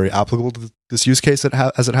that's very applicable to this use case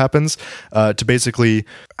as it happens, to basically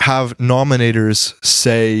have nominators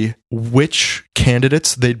say which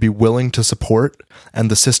candidates they'd be willing to support,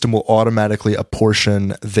 and the system will automatically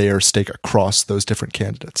apportion their stake across those different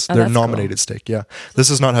candidates. Their nominated stake, yeah. This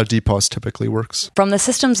is not how DPoS typically works. From the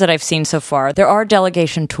systems that I've seen so far, there are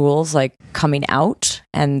delegation tools like coming out,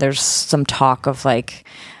 and there's some talk of like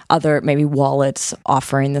other maybe wallets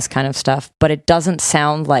offering this kind of stuff, but it doesn't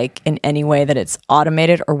sound like in any way that it's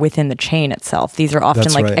automated or within the chain itself. These are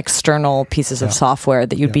often external pieces of software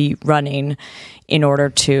that you'd be running in order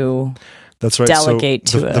to delegate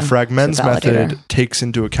to the fragments method takes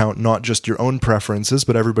into account not just your own preferences,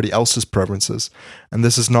 but everybody else's preferences. And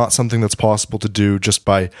this is not something that's possible to do just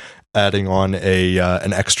by adding on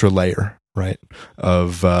an extra layer, right,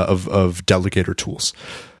 of delegator tools.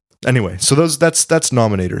 Anyway, so that's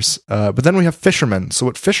nominators. But then we have fishermen. So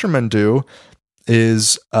what fishermen do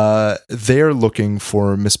is they're looking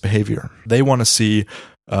for misbehavior. They want to see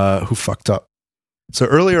who fucked up. So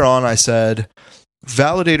earlier on, I said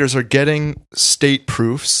validators are getting state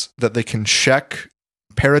proofs that they can check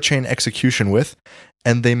parachain execution with,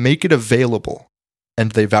 and they make it available,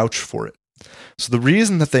 and they vouch for it. So the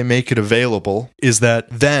reason that they make it available is that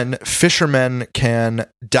then fishermen can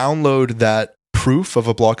download that proof of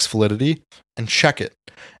a block's validity and check it.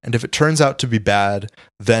 And if it turns out to be bad,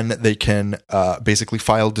 then they can basically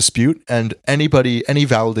file dispute, and any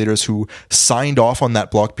validators who signed off on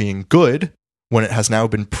that block being good when it has now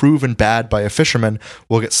been proven bad by a fisherman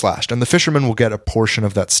will get slashed, and the fisherman will get a portion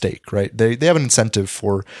of that stake, right? They have an incentive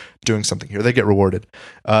for doing something here. They get rewarded.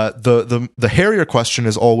 The hairier question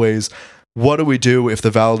is always, what do we do if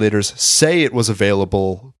the validators say it was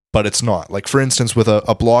available but it's not? Like, for instance, with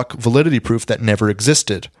a block validity proof that never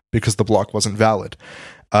existed because the block wasn't valid.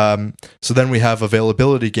 So then we have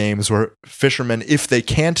availability games where fishermen, if they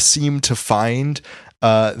can't seem to find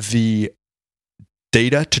the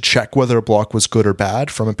data to check whether a block was good or bad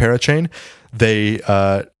from a parachain, they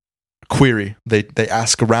query. They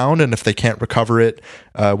ask around, and if they can't recover it,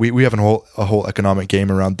 we have a whole economic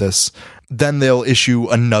game around this. Then they'll issue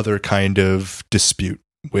another kind of dispute,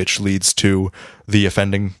 which leads to the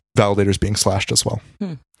offending validators being slashed as well.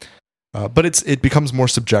 But it becomes more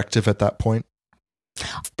subjective at that point.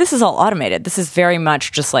 This is all automated. This is very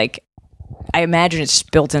much just like, I imagine it's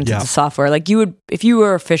built into the software. Like you would, if you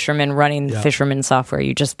were a fisherman running the fisherman software,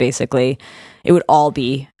 you just basically, it would all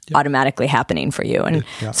be automatically happening for you. And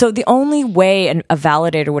so the only way a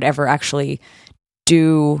validator would ever actually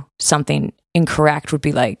do something incorrect would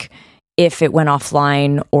be like if it went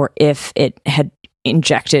offline or if it had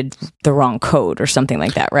injected the wrong code or something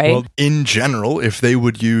like that, right? Well, in general, if they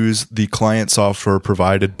would use the client software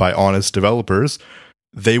provided by honest developers,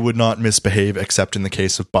 they would not misbehave except in the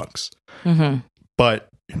case of bugs. Mm-hmm. But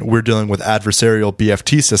we're dealing with adversarial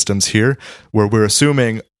BFT systems here, where we're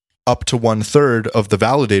assuming up to 1/3 of the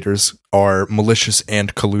validators are malicious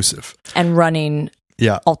and collusive and running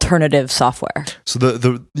alternative software. So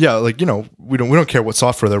we don't care what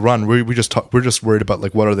software they run. We're just worried about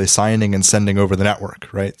like what are they signing and sending over the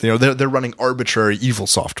network, right? They're running arbitrary evil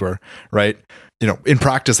software, right? in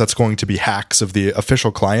practice, that's going to be hacks of the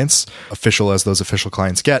official clients, official as those official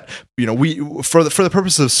clients get. We for the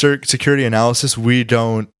purposes of security analysis, we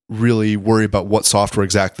don't really worry about what software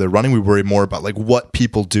exactly they're running. We worry more about like what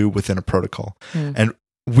people do within a protocol. And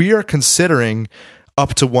we are considering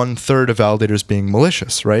up to 1/3 of validators being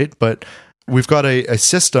malicious, right? But we've got a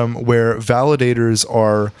system where validators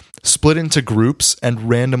are split into groups and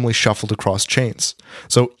randomly shuffled across chains.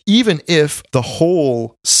 So even if the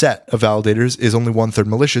whole set of validators is only 1/3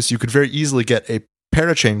 malicious, you could very easily get a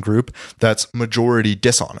parachain group that's majority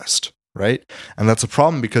dishonest, right? And that's a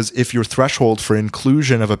problem because if your threshold for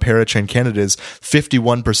inclusion of a parachain candidate is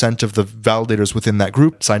 51% of the validators within that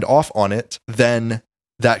group signed off on it, then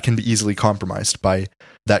that can be easily compromised by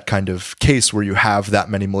that kind of case where you have that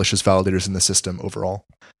many malicious validators in the system overall.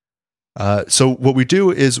 So what we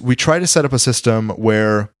do is we try to set up a system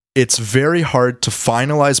where it's very hard to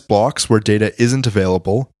finalize blocks where data isn't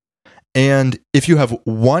available. And if you have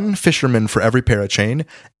one fisherman for every parachain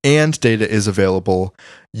and data is available,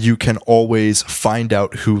 you can always find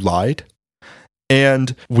out who lied.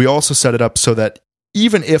 And we also set it up so that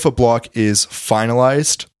even if a block is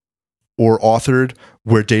finalized or authored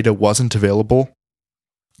where data wasn't available,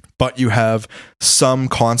 but you have some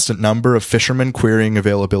constant number of fishermen querying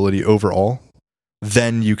availability overall,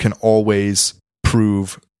 then you can always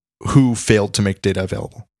prove who failed to make data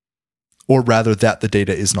available, or rather that the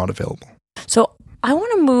data is not available. So I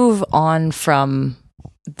want to move on from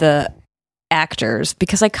the actors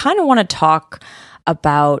because I kind of want to talk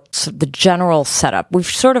about the general setup. We've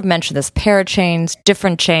sort of mentioned this: parachains,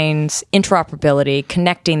 different chains, interoperability,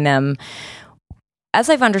 connecting them. As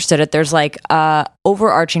I've understood it, there's like a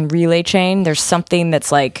overarching relay chain. There's something that's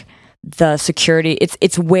like the security.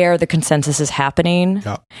 It's where the consensus is happening,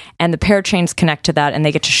 and the parachains connect to that, and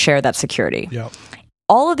they get to share that security.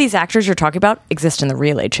 All of these actors you're talking about exist in the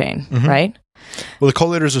relay chain, right? Well, the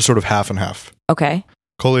collators are sort of half and half. Okay.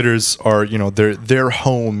 Collators are, their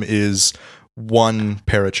home is one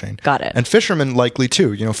parachain. Got it. And fishermen likely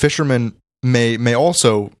too. Fishermen may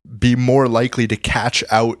also be more likely to catch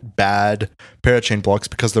out bad parachain blocks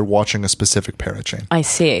because they're watching a specific parachain. I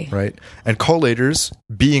see. Right? And collators,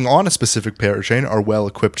 being on a specific parachain, are well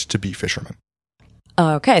equipped to be fishermen.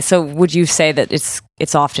 Okay, so would you say that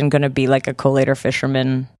it's often going to be like a collator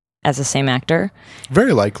fisherman as the same actor?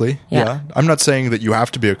 Very likely, yeah. I'm not saying that you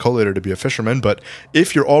have to be a collator to be a fisherman, but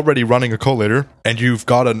if you're already running a collator and you've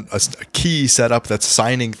got a key set up that's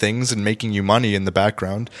signing things and making you money in the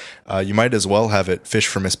background, you might as well have it fish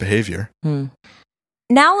for misbehavior.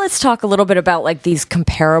 Now let's talk a little bit about like these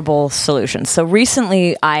comparable solutions. So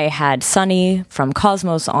recently I had Sunny from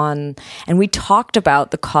Cosmos on, and we talked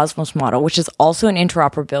about the Cosmos model, which is also an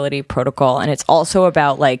interoperability protocol. And it's also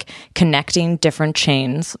about like connecting different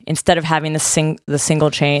chains instead of having the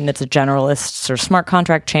single chain that's a generalist or smart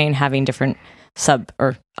contract chain, having different sub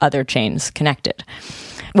or other chains connected.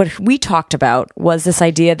 What we talked about was this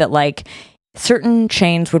idea that like certain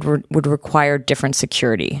chains would require different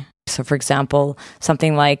security. So, for example,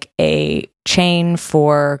 something like a chain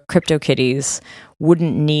for CryptoKitties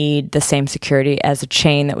wouldn't need the same security as a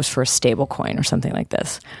chain that was for a stablecoin or something like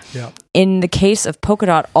this. In the case of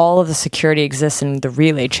Polkadot, all of the security exists in the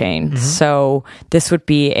relay chain. So this would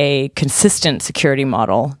be a consistent security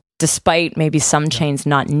model, despite maybe some chains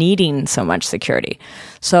not needing so much security.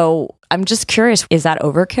 So I'm just curious, is that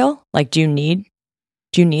overkill? Like, do you need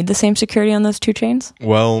the same security on those two chains?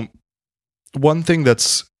 Well, one thing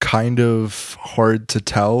that's kind of hard to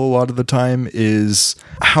tell a lot of the time is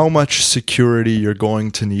how much security you're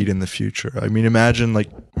going to need in the future. I mean, imagine like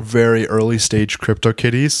very early stage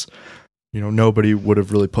CryptoKitties, nobody would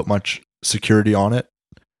have really put much security on it.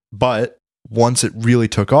 But once it really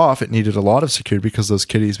took off, it needed a lot of security because those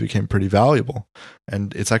kitties became pretty valuable.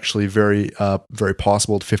 And it's actually very, very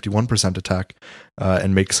possible to 51% attack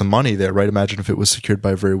and make some money there, right? Imagine if it was secured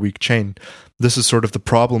by a very weak chain. This is sort of the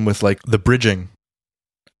problem with like the bridging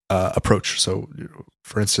approach. So,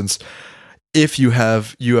 for instance, if you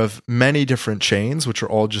have many different chains which are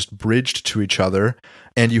all just bridged to each other,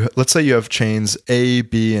 and let's say you have chains A,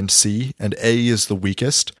 B, and C, and A is the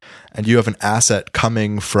weakest, and you have an asset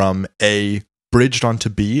coming from A bridged onto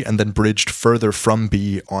B and then bridged further from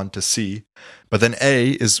B onto C, but then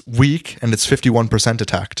A is weak and it's 51%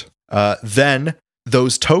 attacked. Then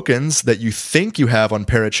those tokens that you think you have on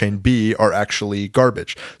parachain B are actually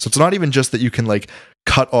garbage. So it's not even just that you can like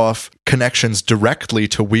cut off connections directly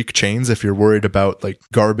to weak chains if you're worried about like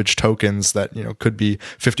garbage tokens that could be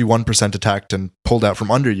 51% attacked and pulled out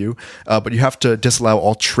from under you, but you have to disallow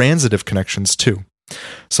all transitive connections too.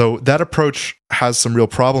 So that approach has some real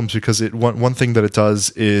problems because one thing that it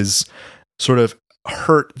does is sort of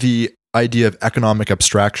hurt the idea of economic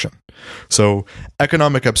abstraction. So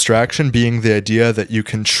economic abstraction being the idea that you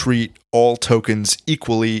can treat all tokens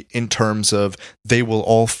equally in terms of they will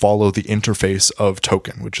all follow the interface of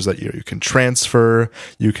token, which is that you can transfer,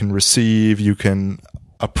 you can receive, you can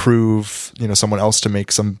approve, someone else to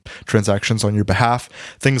make some transactions on your behalf,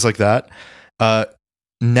 things like that.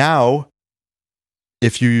 Now,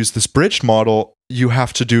 if you use this bridged model, you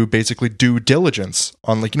have to do basically due diligence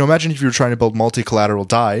on imagine if you were trying to build multi-collateral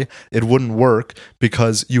DAI, it wouldn't work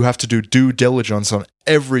because you have to do due diligence on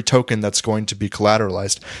every token that's going to be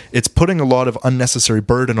collateralized. It's putting a lot of unnecessary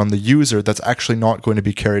burden on the user that's actually not going to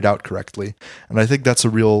be carried out correctly. And I think that's a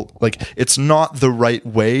real, it's not the right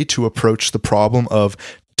way to approach the problem of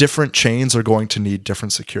different chains are going to need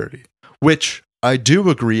different security, which I do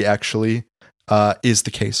agree actually is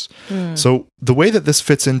the case. So the way that this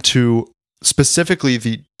fits into specifically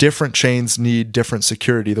the different chains need different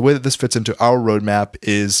security, the way that this fits into our roadmap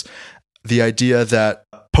is the idea that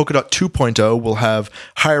Polkadot 2.0 will have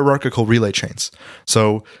hierarchical relay chains.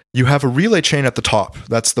 So you have a relay chain at the top.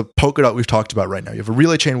 That's the Polkadot we've talked about right now. You have a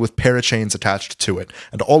relay chain with parachains attached to it.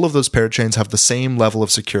 And all of those parachains have the same level of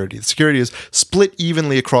security. The security is split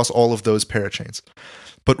evenly across all of those parachains.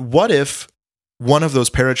 But what if one of those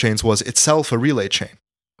parachains was itself a relay chain,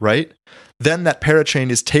 right? Then that parachain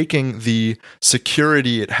is taking the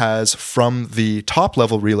security it has from the top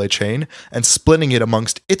level relay chain and splitting it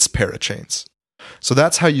amongst its parachains. So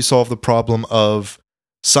that's how you solve the problem of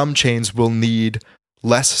some chains will need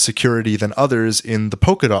less security than others in the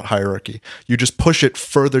Polkadot hierarchy. You just push it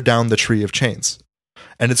further down the tree of chains.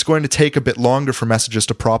 And it's going to take a bit longer for messages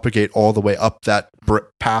to propagate all the way up that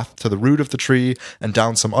path to the root of the tree and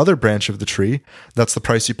down some other branch of the tree. That's the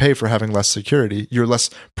price you pay for having less security. You're less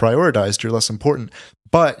prioritized, you're less important,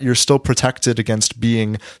 but you're still protected against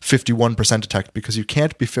being 51% attacked because you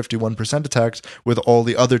can't be 51% attacked with all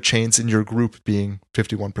the other chains in your group being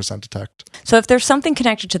 51% attacked. So if there's something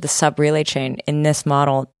connected to the sub-relay chain in this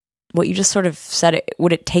model, what you just sort of said,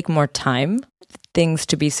 would it take more time things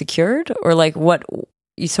to be secured? Or what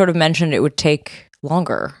you sort of mentioned, it would take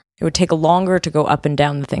longer. It would take longer to go up and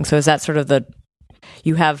down the thing. So is that sort of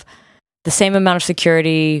you have the same amount of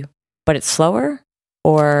security, but it's slower?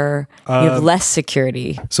 Or you have less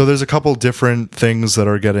security? So there's a couple different things that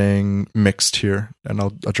are getting mixed here, and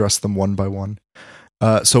I'll address them one by one.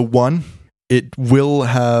 So one, it will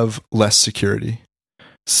have less security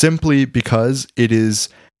simply because it is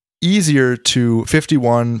easier to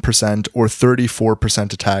 51% or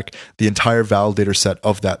 34% attack the entire validator set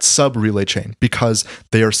of that sub-relay chain because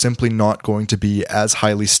they are simply not going to be as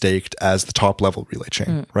highly staked as the top-level relay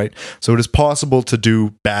chain, right? So it is possible to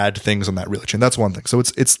do bad things on that relay chain. That's one thing. So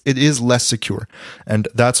it is less secure. And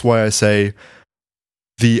that's why I say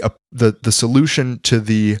the solution to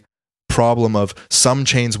the problem of some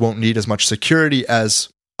chains won't need as much security as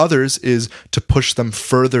others is to push them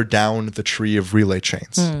further down the tree of relay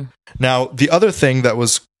chains. Now, the other thing that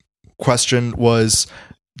was questioned was,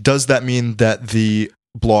 does that mean that the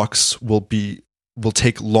blocks will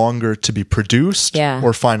take longer to be produced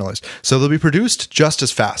or finalized? So they'll be produced just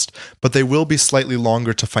as fast, but they will be slightly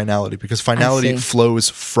longer to finality because finality flows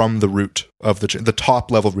from the root of the chain, the top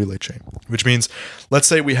level relay chain, which means, let's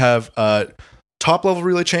say we have top level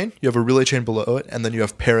relay chain, you have a relay chain below it, and then you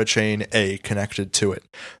have parachain A connected to it.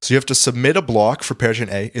 So you have to submit a block for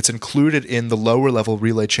parachain A. It's included in the lower level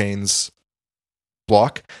relay chains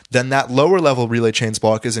block. Then that lower level relay chains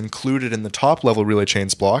block is included in the top level relay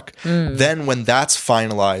chains block. Then when that's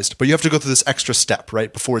finalized, but you have to go through this extra step,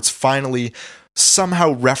 right? Before it's finally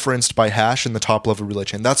somehow referenced by hash in the top level relay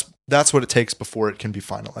chain. That's what it takes before it can be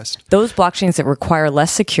finalized. Those blockchains that require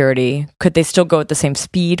less security, could they still go at the same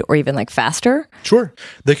speed or even faster? Sure.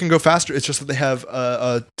 They can go faster. It's just that they have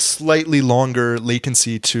a slightly longer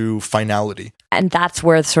latency to finality. And that's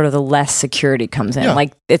where sort of the less security comes in.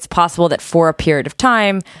 It's possible that for a period of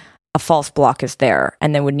time, a false block is there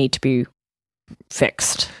and then would need to be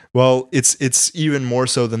fixed. Well, it's even more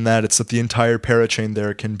so than that. It's that the entire parachain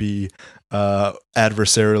there can be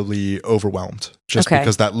adversarially overwhelmed just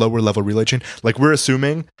because that lower level relay chain, we're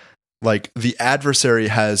assuming the adversary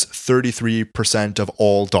has 33% of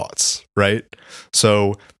all dots, right?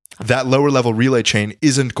 So that lower level relay chain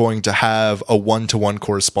isn't going to have a one-to-one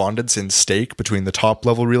correspondence in stake between the top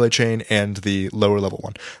level relay chain and the lower level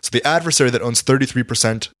one. So the adversary that owns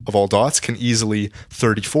 33% of all dots can easily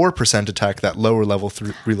 34% attack that lower level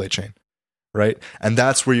relay chain, right? And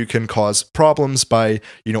that's where you can cause problems by,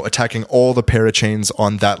 attacking all the parachains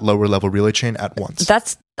on that lower level relay chain at once.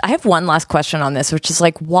 I have one last question on this, which is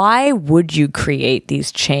why would you create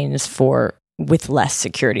these chains with less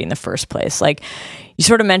security in the first place? You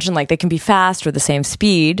sort of mentioned they can be fast or the same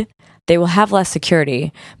speed, they will have less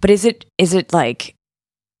security. But is it like,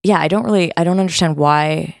 yeah, I don't understand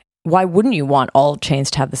why wouldn't you want all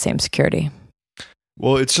chains to have the same security?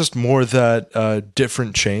 Well, it's just more that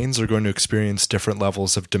different chains are going to experience different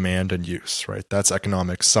levels of demand and use, right? That's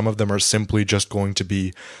economics. Some of them are simply just going to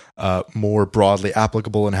be more broadly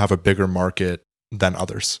applicable and have a bigger market than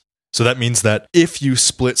others. So that means that if you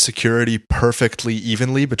split security perfectly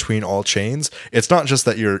evenly between all chains, it's not just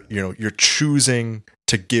that you're choosing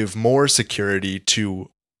to give more security to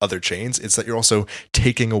other chains, it's that you're also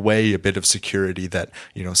taking away a bit of security that,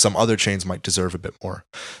 some other chains might deserve a bit more.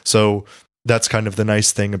 So that's kind of the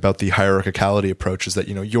nice thing about the hierarchicality approach is that,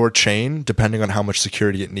 your chain, depending on how much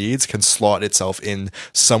security it needs, can slot itself in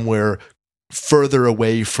somewhere further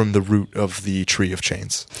away from the root of the tree of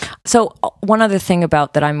chains. So one other thing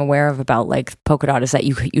about that I'm aware of about like Polkadot is that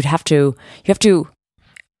you have to,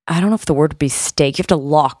 I don't know if the word would be stake. You have to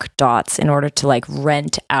lock dots in order to like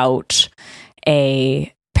rent out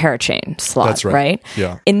a parachain slot. That's right?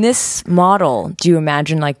 Yeah. In this model, do you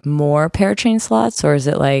imagine like more parachain slots, or is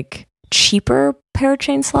it like cheaper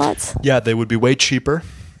parachain slots? Yeah, they would be way cheaper.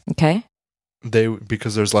 Okay.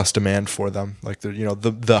 Because there's less demand for them. Like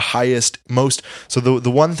the highest most. So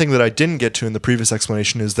the one thing that I didn't get to in the previous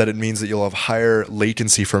explanation is that it means that you'll have higher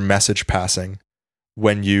latency for message passing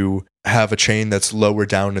when you have a chain that's lower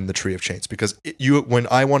down in the tree of chains. Because when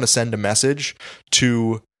I want to send a message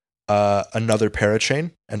to another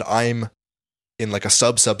parachain and I'm in like a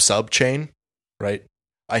sub chain, right?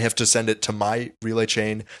 I have to send it to my relay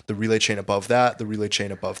chain, the relay chain above that, the relay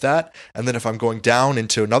chain above that. And then if I'm going down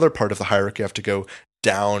into another part of the hierarchy, I have to go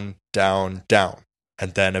down, down, down.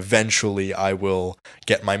 And then eventually I will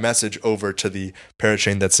get my message over to the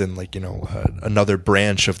parachain that's in like, another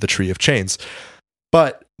branch of the tree of chains.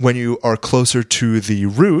 But when you are closer to the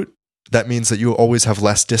root, that means that you always have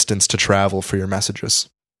less distance to travel for your messages.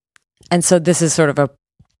 And so this is sort of a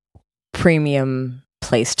premium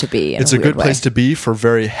place to be. It's a good place to be for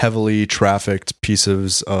very heavily trafficked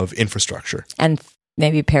pieces of infrastructure. And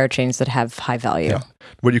maybe parachains that have high value. Yeah.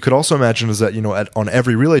 What you could also imagine is that, on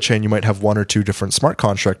every relay chain, you might have one or two different smart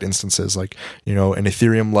contract instances, like, an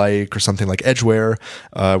Ethereum-like or something like Edgeware,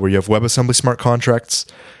 where you have WebAssembly smart contracts.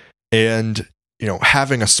 And,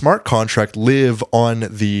 having a smart contract live on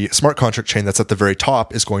the smart contract chain that's at the very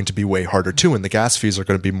top is going to be way harder too. And the gas fees are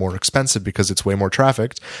going to be more expensive because it's way more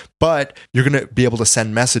trafficked. But you're going to be able to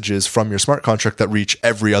send messages from your smart contract that reach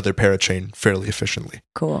every other parachain fairly efficiently.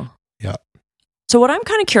 Cool. Yeah. So what I'm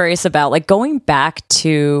kind of curious about, like going back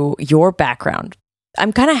to your background,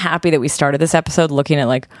 I'm kind of happy that we started this episode looking at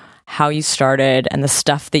like how you started and the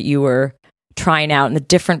stuff that you were trying out and the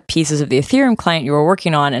different pieces of the Ethereum client you were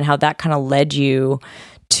working on and how that kind of led you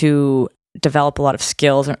to develop a lot of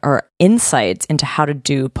skills or insights into how to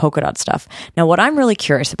do Polkadot stuff. Now, what I'm really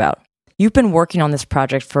curious about, you've been working on this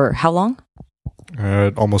project for how long?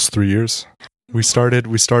 Almost 3 years. We started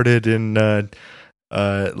in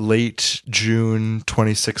late June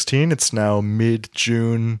 2016. It's now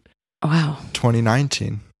mid-June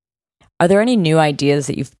 2019. Are there any new ideas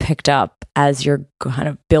that you've picked up as you're kind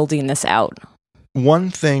of building this out?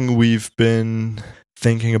 One thing we've been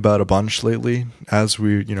thinking about a bunch lately, as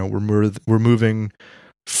we're moving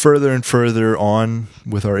further and further on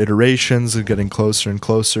with our iterations and getting closer and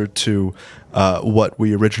closer to what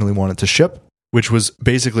we originally wanted to ship, which was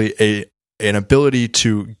basically an ability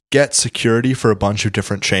to get security for a bunch of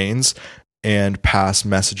different chains and pass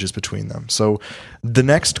messages between them. So the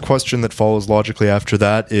next question that follows logically after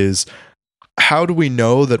that is, how do we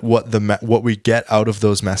know that what we get out of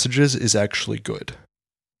those messages is actually good?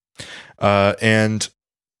 And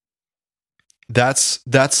that's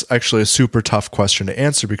actually a super tough question to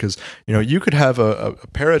answer because you could have a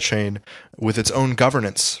parachain with its own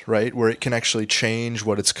governance, right, where it can actually change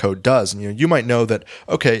what its code does. And you might know that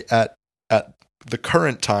at the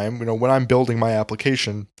current time, when I'm building my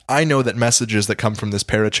application, I know that messages that come from this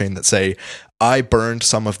parachain that say, I burned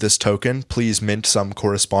some of this token, please mint some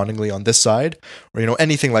correspondingly on this side, or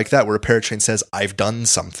anything like that where a parachain says, I've done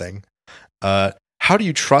something. How do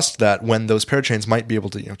you trust that when those parachains might be able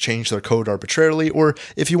to change their code arbitrarily, or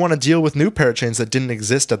if you want to deal with new parachains that didn't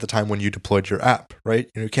exist at the time when you deployed your app, right?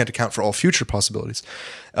 You can't account for all future possibilities.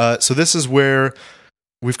 So this is where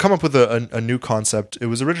we've come up with a new concept. It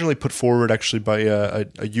was originally put forward actually by a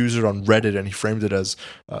user on Reddit, and he framed it as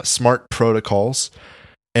smart protocols.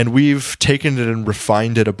 And we've taken it and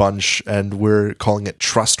refined it a bunch, and we're calling it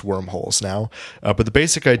trust wormholes now. But the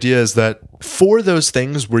basic idea is that for those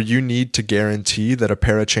things where you need to guarantee that a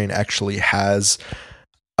parachain actually has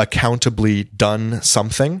accountably done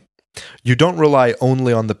something, you don't rely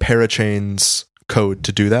only on the parachain's code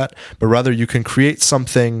to do that, but rather you can create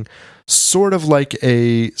something sort of like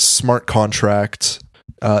a smart contract,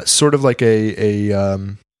 sort of like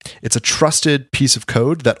it's a trusted piece of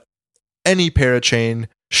code that any parachain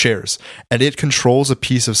shares, and it controls a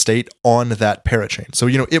piece of state on that parachain. So,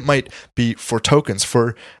 it might be for tokens.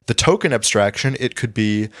 For the token abstraction, it could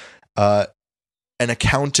be a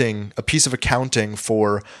piece of accounting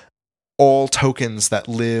for all tokens that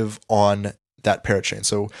live on that parachain.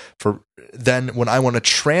 So then when I want to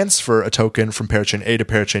transfer a token from parachain A to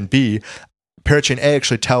parachain B, parachain A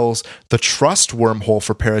actually tells the trust wormhole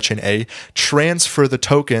for parachain A, transfer the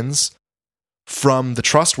tokens from the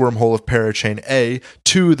trust wormhole of parachain A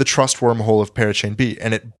to the trust wormhole of parachain B.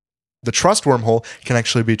 And the trust wormhole can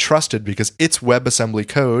actually be trusted because its WebAssembly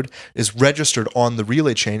code is registered on the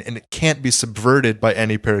relay chain and it can't be subverted by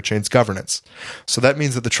any parachain's governance. So that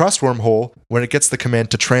means that the trust wormhole, when it gets the command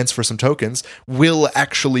to transfer some tokens, will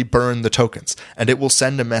actually burn the tokens. And it will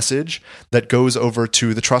send a message that goes over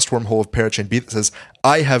to the trust wormhole of parachain B that says,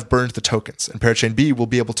 I have burned the tokens. And parachain B will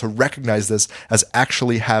be able to recognize this as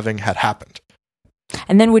actually having had happened.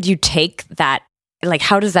 And then would you take that,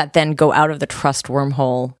 how does that then go out of the trust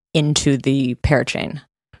wormhole into the parachain?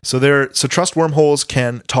 So trust wormholes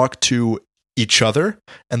can talk to each other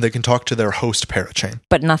and they can talk to their host parachain.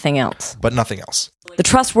 But nothing else. The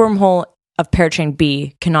trust wormhole of parachain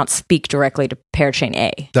B cannot speak directly to parachain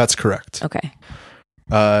A. That's correct. Okay.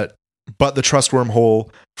 But the trust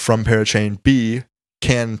wormhole from parachain B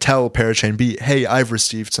can tell parachain B, hey, I've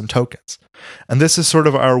received some tokens. And this is sort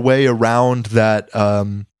of our way around that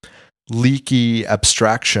leaky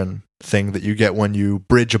abstraction thing that you get when you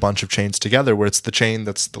bridge a bunch of chains together, where it's the chain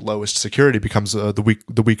that's the lowest security becomes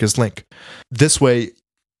the weakest link. This way,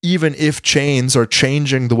 even if chains are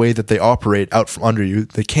changing the way that they operate out from under you,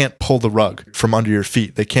 they can't pull the rug from under your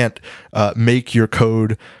feet. They can't make your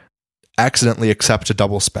code accidentally accept a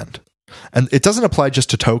double spend. And it doesn't apply just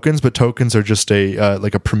to tokens, but tokens are just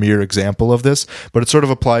a premier example of this. But it sort of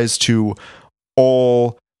applies to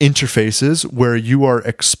all interfaces where you are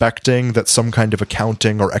expecting that some kind of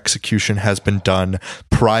accounting or execution has been done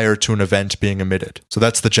prior to an event being emitted. So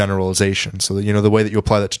that's the generalization. So the way that you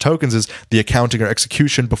apply that to tokens is the accounting or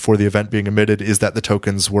execution before the event being emitted is that the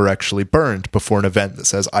tokens were actually burned before an event that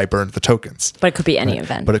says I burned the tokens. But it could be any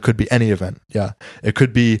event. But it could be any event. Yeah. It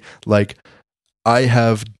could be like I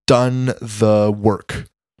have done the work,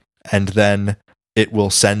 and then it will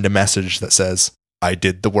send a message that says I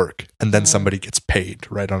did the work, and then somebody gets paid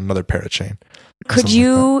right on another parachain. Could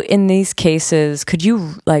you, in these cases,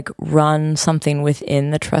 run something within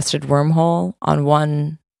the trusted wormhole on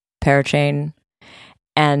one parachain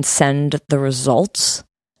and send the results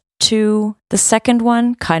to the second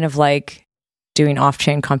one, kind of like doing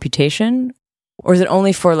off-chain computation? Or is it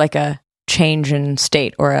only for a change in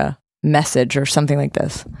state or a message or something like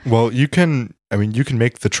this? Well, you can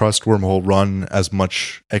make the trust wormhole run as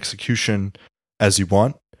much execution as you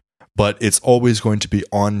want, but it's always going to be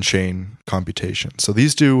on-chain computation. So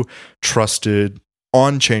these do trusted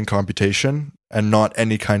on-chain computation and not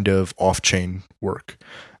any kind of off-chain work.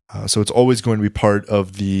 So it's always going to be part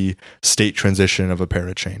of the state transition of a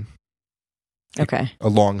parachain. Okay.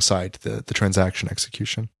 Alongside the transaction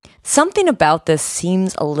execution. Something about this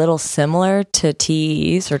seems a little similar to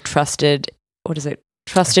TEEs or trusted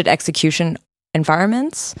execution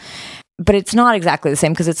environments. But it's not exactly the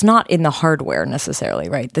same because it's not in the hardware necessarily,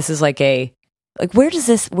 right? This is where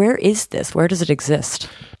is this? Where does it exist?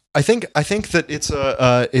 I think that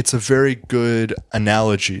it's a very good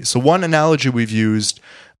analogy. So one analogy we've used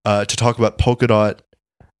to talk about Polkadot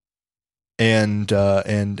and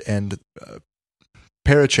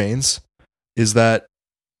parachains is that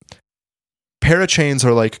parachains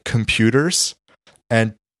are like computers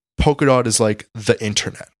and Polkadot is like the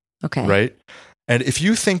internet. Okay. Right? And if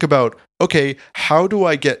you think about, okay, how do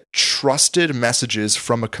I get trusted messages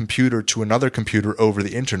from a computer to another computer over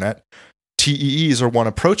the internet? TEEs are one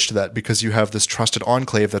approach to that because you have this trusted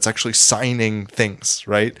enclave that's actually signing things,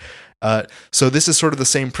 right? So this is sort of the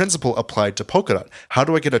same principle applied to Polkadot. How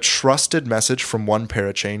do I get a trusted message from one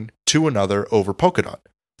parachain to another over Polkadot?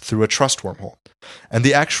 Through a trust wormhole. And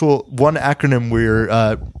the actual one acronym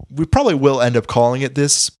we probably will end up calling it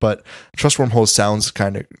this, but trust wormhole sounds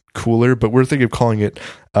kind of cooler, but we're thinking of calling it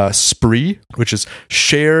SPREE, which is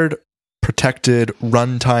Shared Protected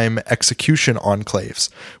Runtime Execution Enclaves,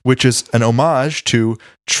 which is an homage to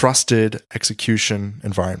trusted execution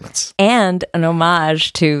environments. And an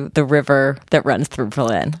homage to the river that runs through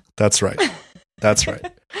Berlin. That's right.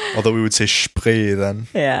 Although we would say Spree then.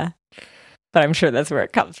 Yeah. But I'm sure that's where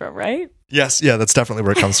it comes from, right? Yes, yeah, that's definitely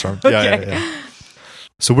where it comes from. Okay. Yeah.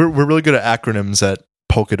 So we're really good at acronyms at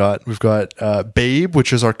Polkadot. We've got BABE,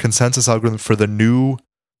 which is our consensus algorithm for the new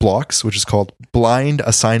blocks, which is called Blind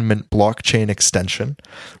Assignment Blockchain Extension.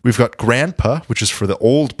 We've got Grandpa, which is for the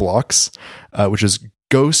old blocks, which is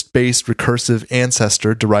Ghost-Based Recursive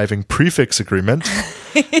Ancestor Deriving Prefix Agreement.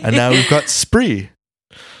 And now we've got Spree.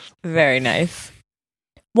 Very nice.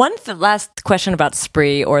 One last question about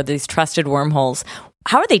Spree or these trusted wormholes.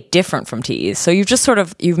 How are they different from TEs? So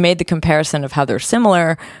you've made the comparison of how they're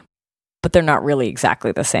similar, but they're not really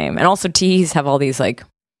exactly the same. And also TEs have all these like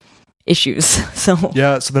issues. So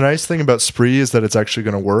the nice thing about Spree is that it's actually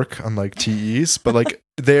going to work, unlike TEs. But like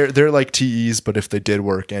they're like TEs, but if they did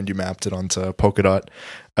work and you mapped it onto Polkadot,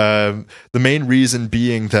 the main reason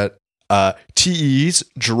being that TEs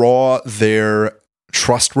draw their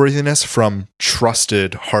trustworthiness from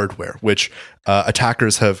trusted hardware, which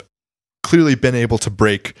attackers have clearly been able to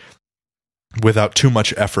break without too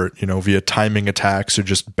much effort, via timing attacks or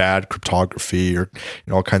just bad cryptography or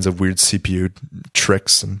all kinds of weird CPU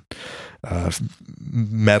tricks and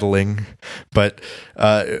meddling. But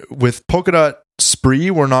with Polkadot Spree,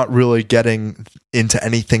 we're not really getting into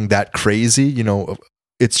anything that crazy.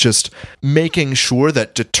 It's just making sure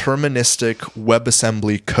that deterministic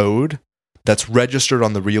WebAssembly code that's registered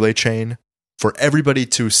on the relay chain for everybody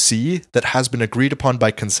to see that has been agreed upon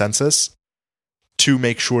by consensus to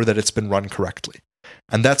make sure that it's been run correctly.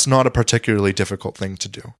 And that's not a particularly difficult thing to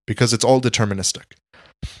do because it's all deterministic.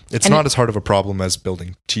 It's not as hard of a problem as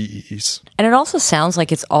building TEs. And it also sounds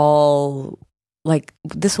like it's all like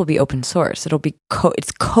this will be open source. It'll be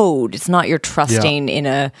it's code. It's not you're trusting in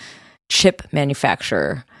a chip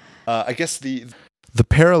manufacturer. I guess the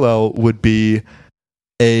parallel would be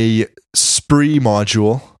a Spree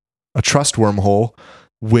module, a trust wormhole,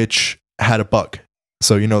 which had a bug.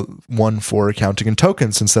 So, one for accounting and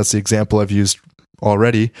tokens, since that's the example I've used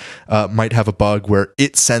already, might have a bug where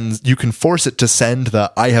you can force it to send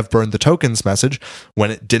the I have burned the tokens message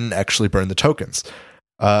when it didn't actually burn the tokens.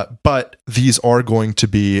 But these are going to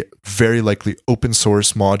be very likely open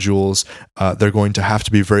source modules. They're going to have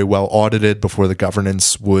to be very well audited before the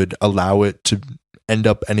governance would allow it to end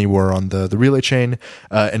up anywhere on the relay chain.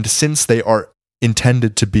 And since they are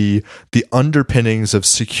intended to be the underpinnings of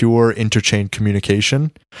secure interchain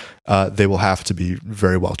communication, they will have to be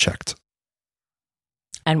very well checked.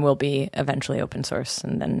 And will be eventually open source,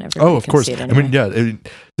 and then everybody can see it anyway.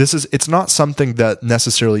 It's not something that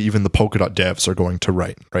necessarily even the Polkadot devs are going to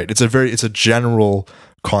write, right? It's a general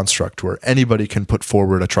construct where anybody can put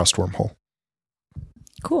forward a trust wormhole.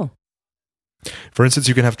 Cool. For instance,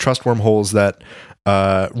 you can have trust wormholes that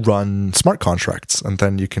run smart contracts, and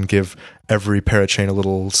then you can give every parachain a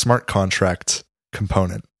little smart contract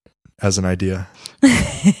component as an idea.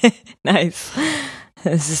 Nice.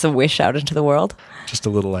 Is this a wish out into the world? Just a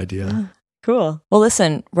little idea. Cool. Well,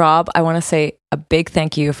 listen, Rob, I want to say a big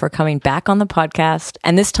thank you for coming back on the podcast,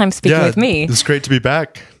 and this time speaking with me. It's great to be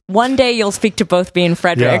back. One day you'll speak to both me and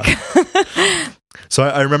Frederick. Yeah. So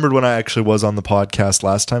I remembered when I actually was on the podcast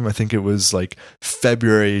last time. I think it was like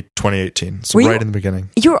February 2018. So right in the beginning.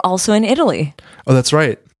 You were also in Italy. Oh, that's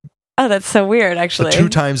right. Oh, that's so weird, actually. The 2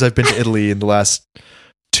 times I've been to Italy in the last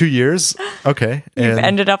 2 years. Okay. You've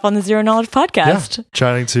ended up on the Zero Knowledge podcast. Yeah,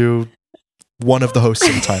 chatting to one of the hosts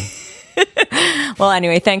at the time. Well,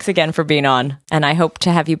 anyway, thanks again for being on, and I hope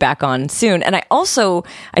to have you back on soon. And I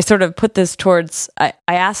sort of put this towards, I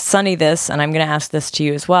asked Sunny this, and I'm going to ask this to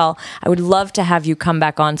you as well. I would love to have you come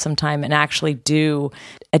back on sometime and actually do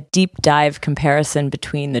a deep dive comparison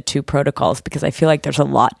between the two protocols, because I feel like there's a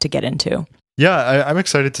lot to get into. Yeah, I'm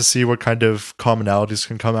excited to see what kind of commonalities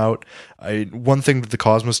can come out. One thing that the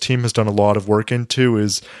Cosmos team has done a lot of work into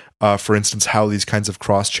is, for instance, how these kinds of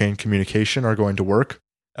cross-chain communication are going to work.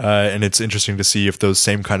 And it's interesting to see if those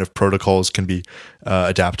same kind of protocols can be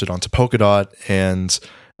adapted onto Polkadot, and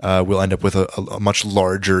we'll end up with a much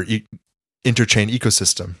larger interchain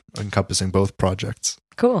ecosystem encompassing both projects.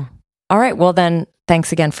 Cool. All right. Well, then,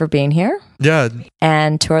 thanks again for being here. Yeah.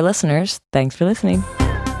 And to our listeners, thanks for listening.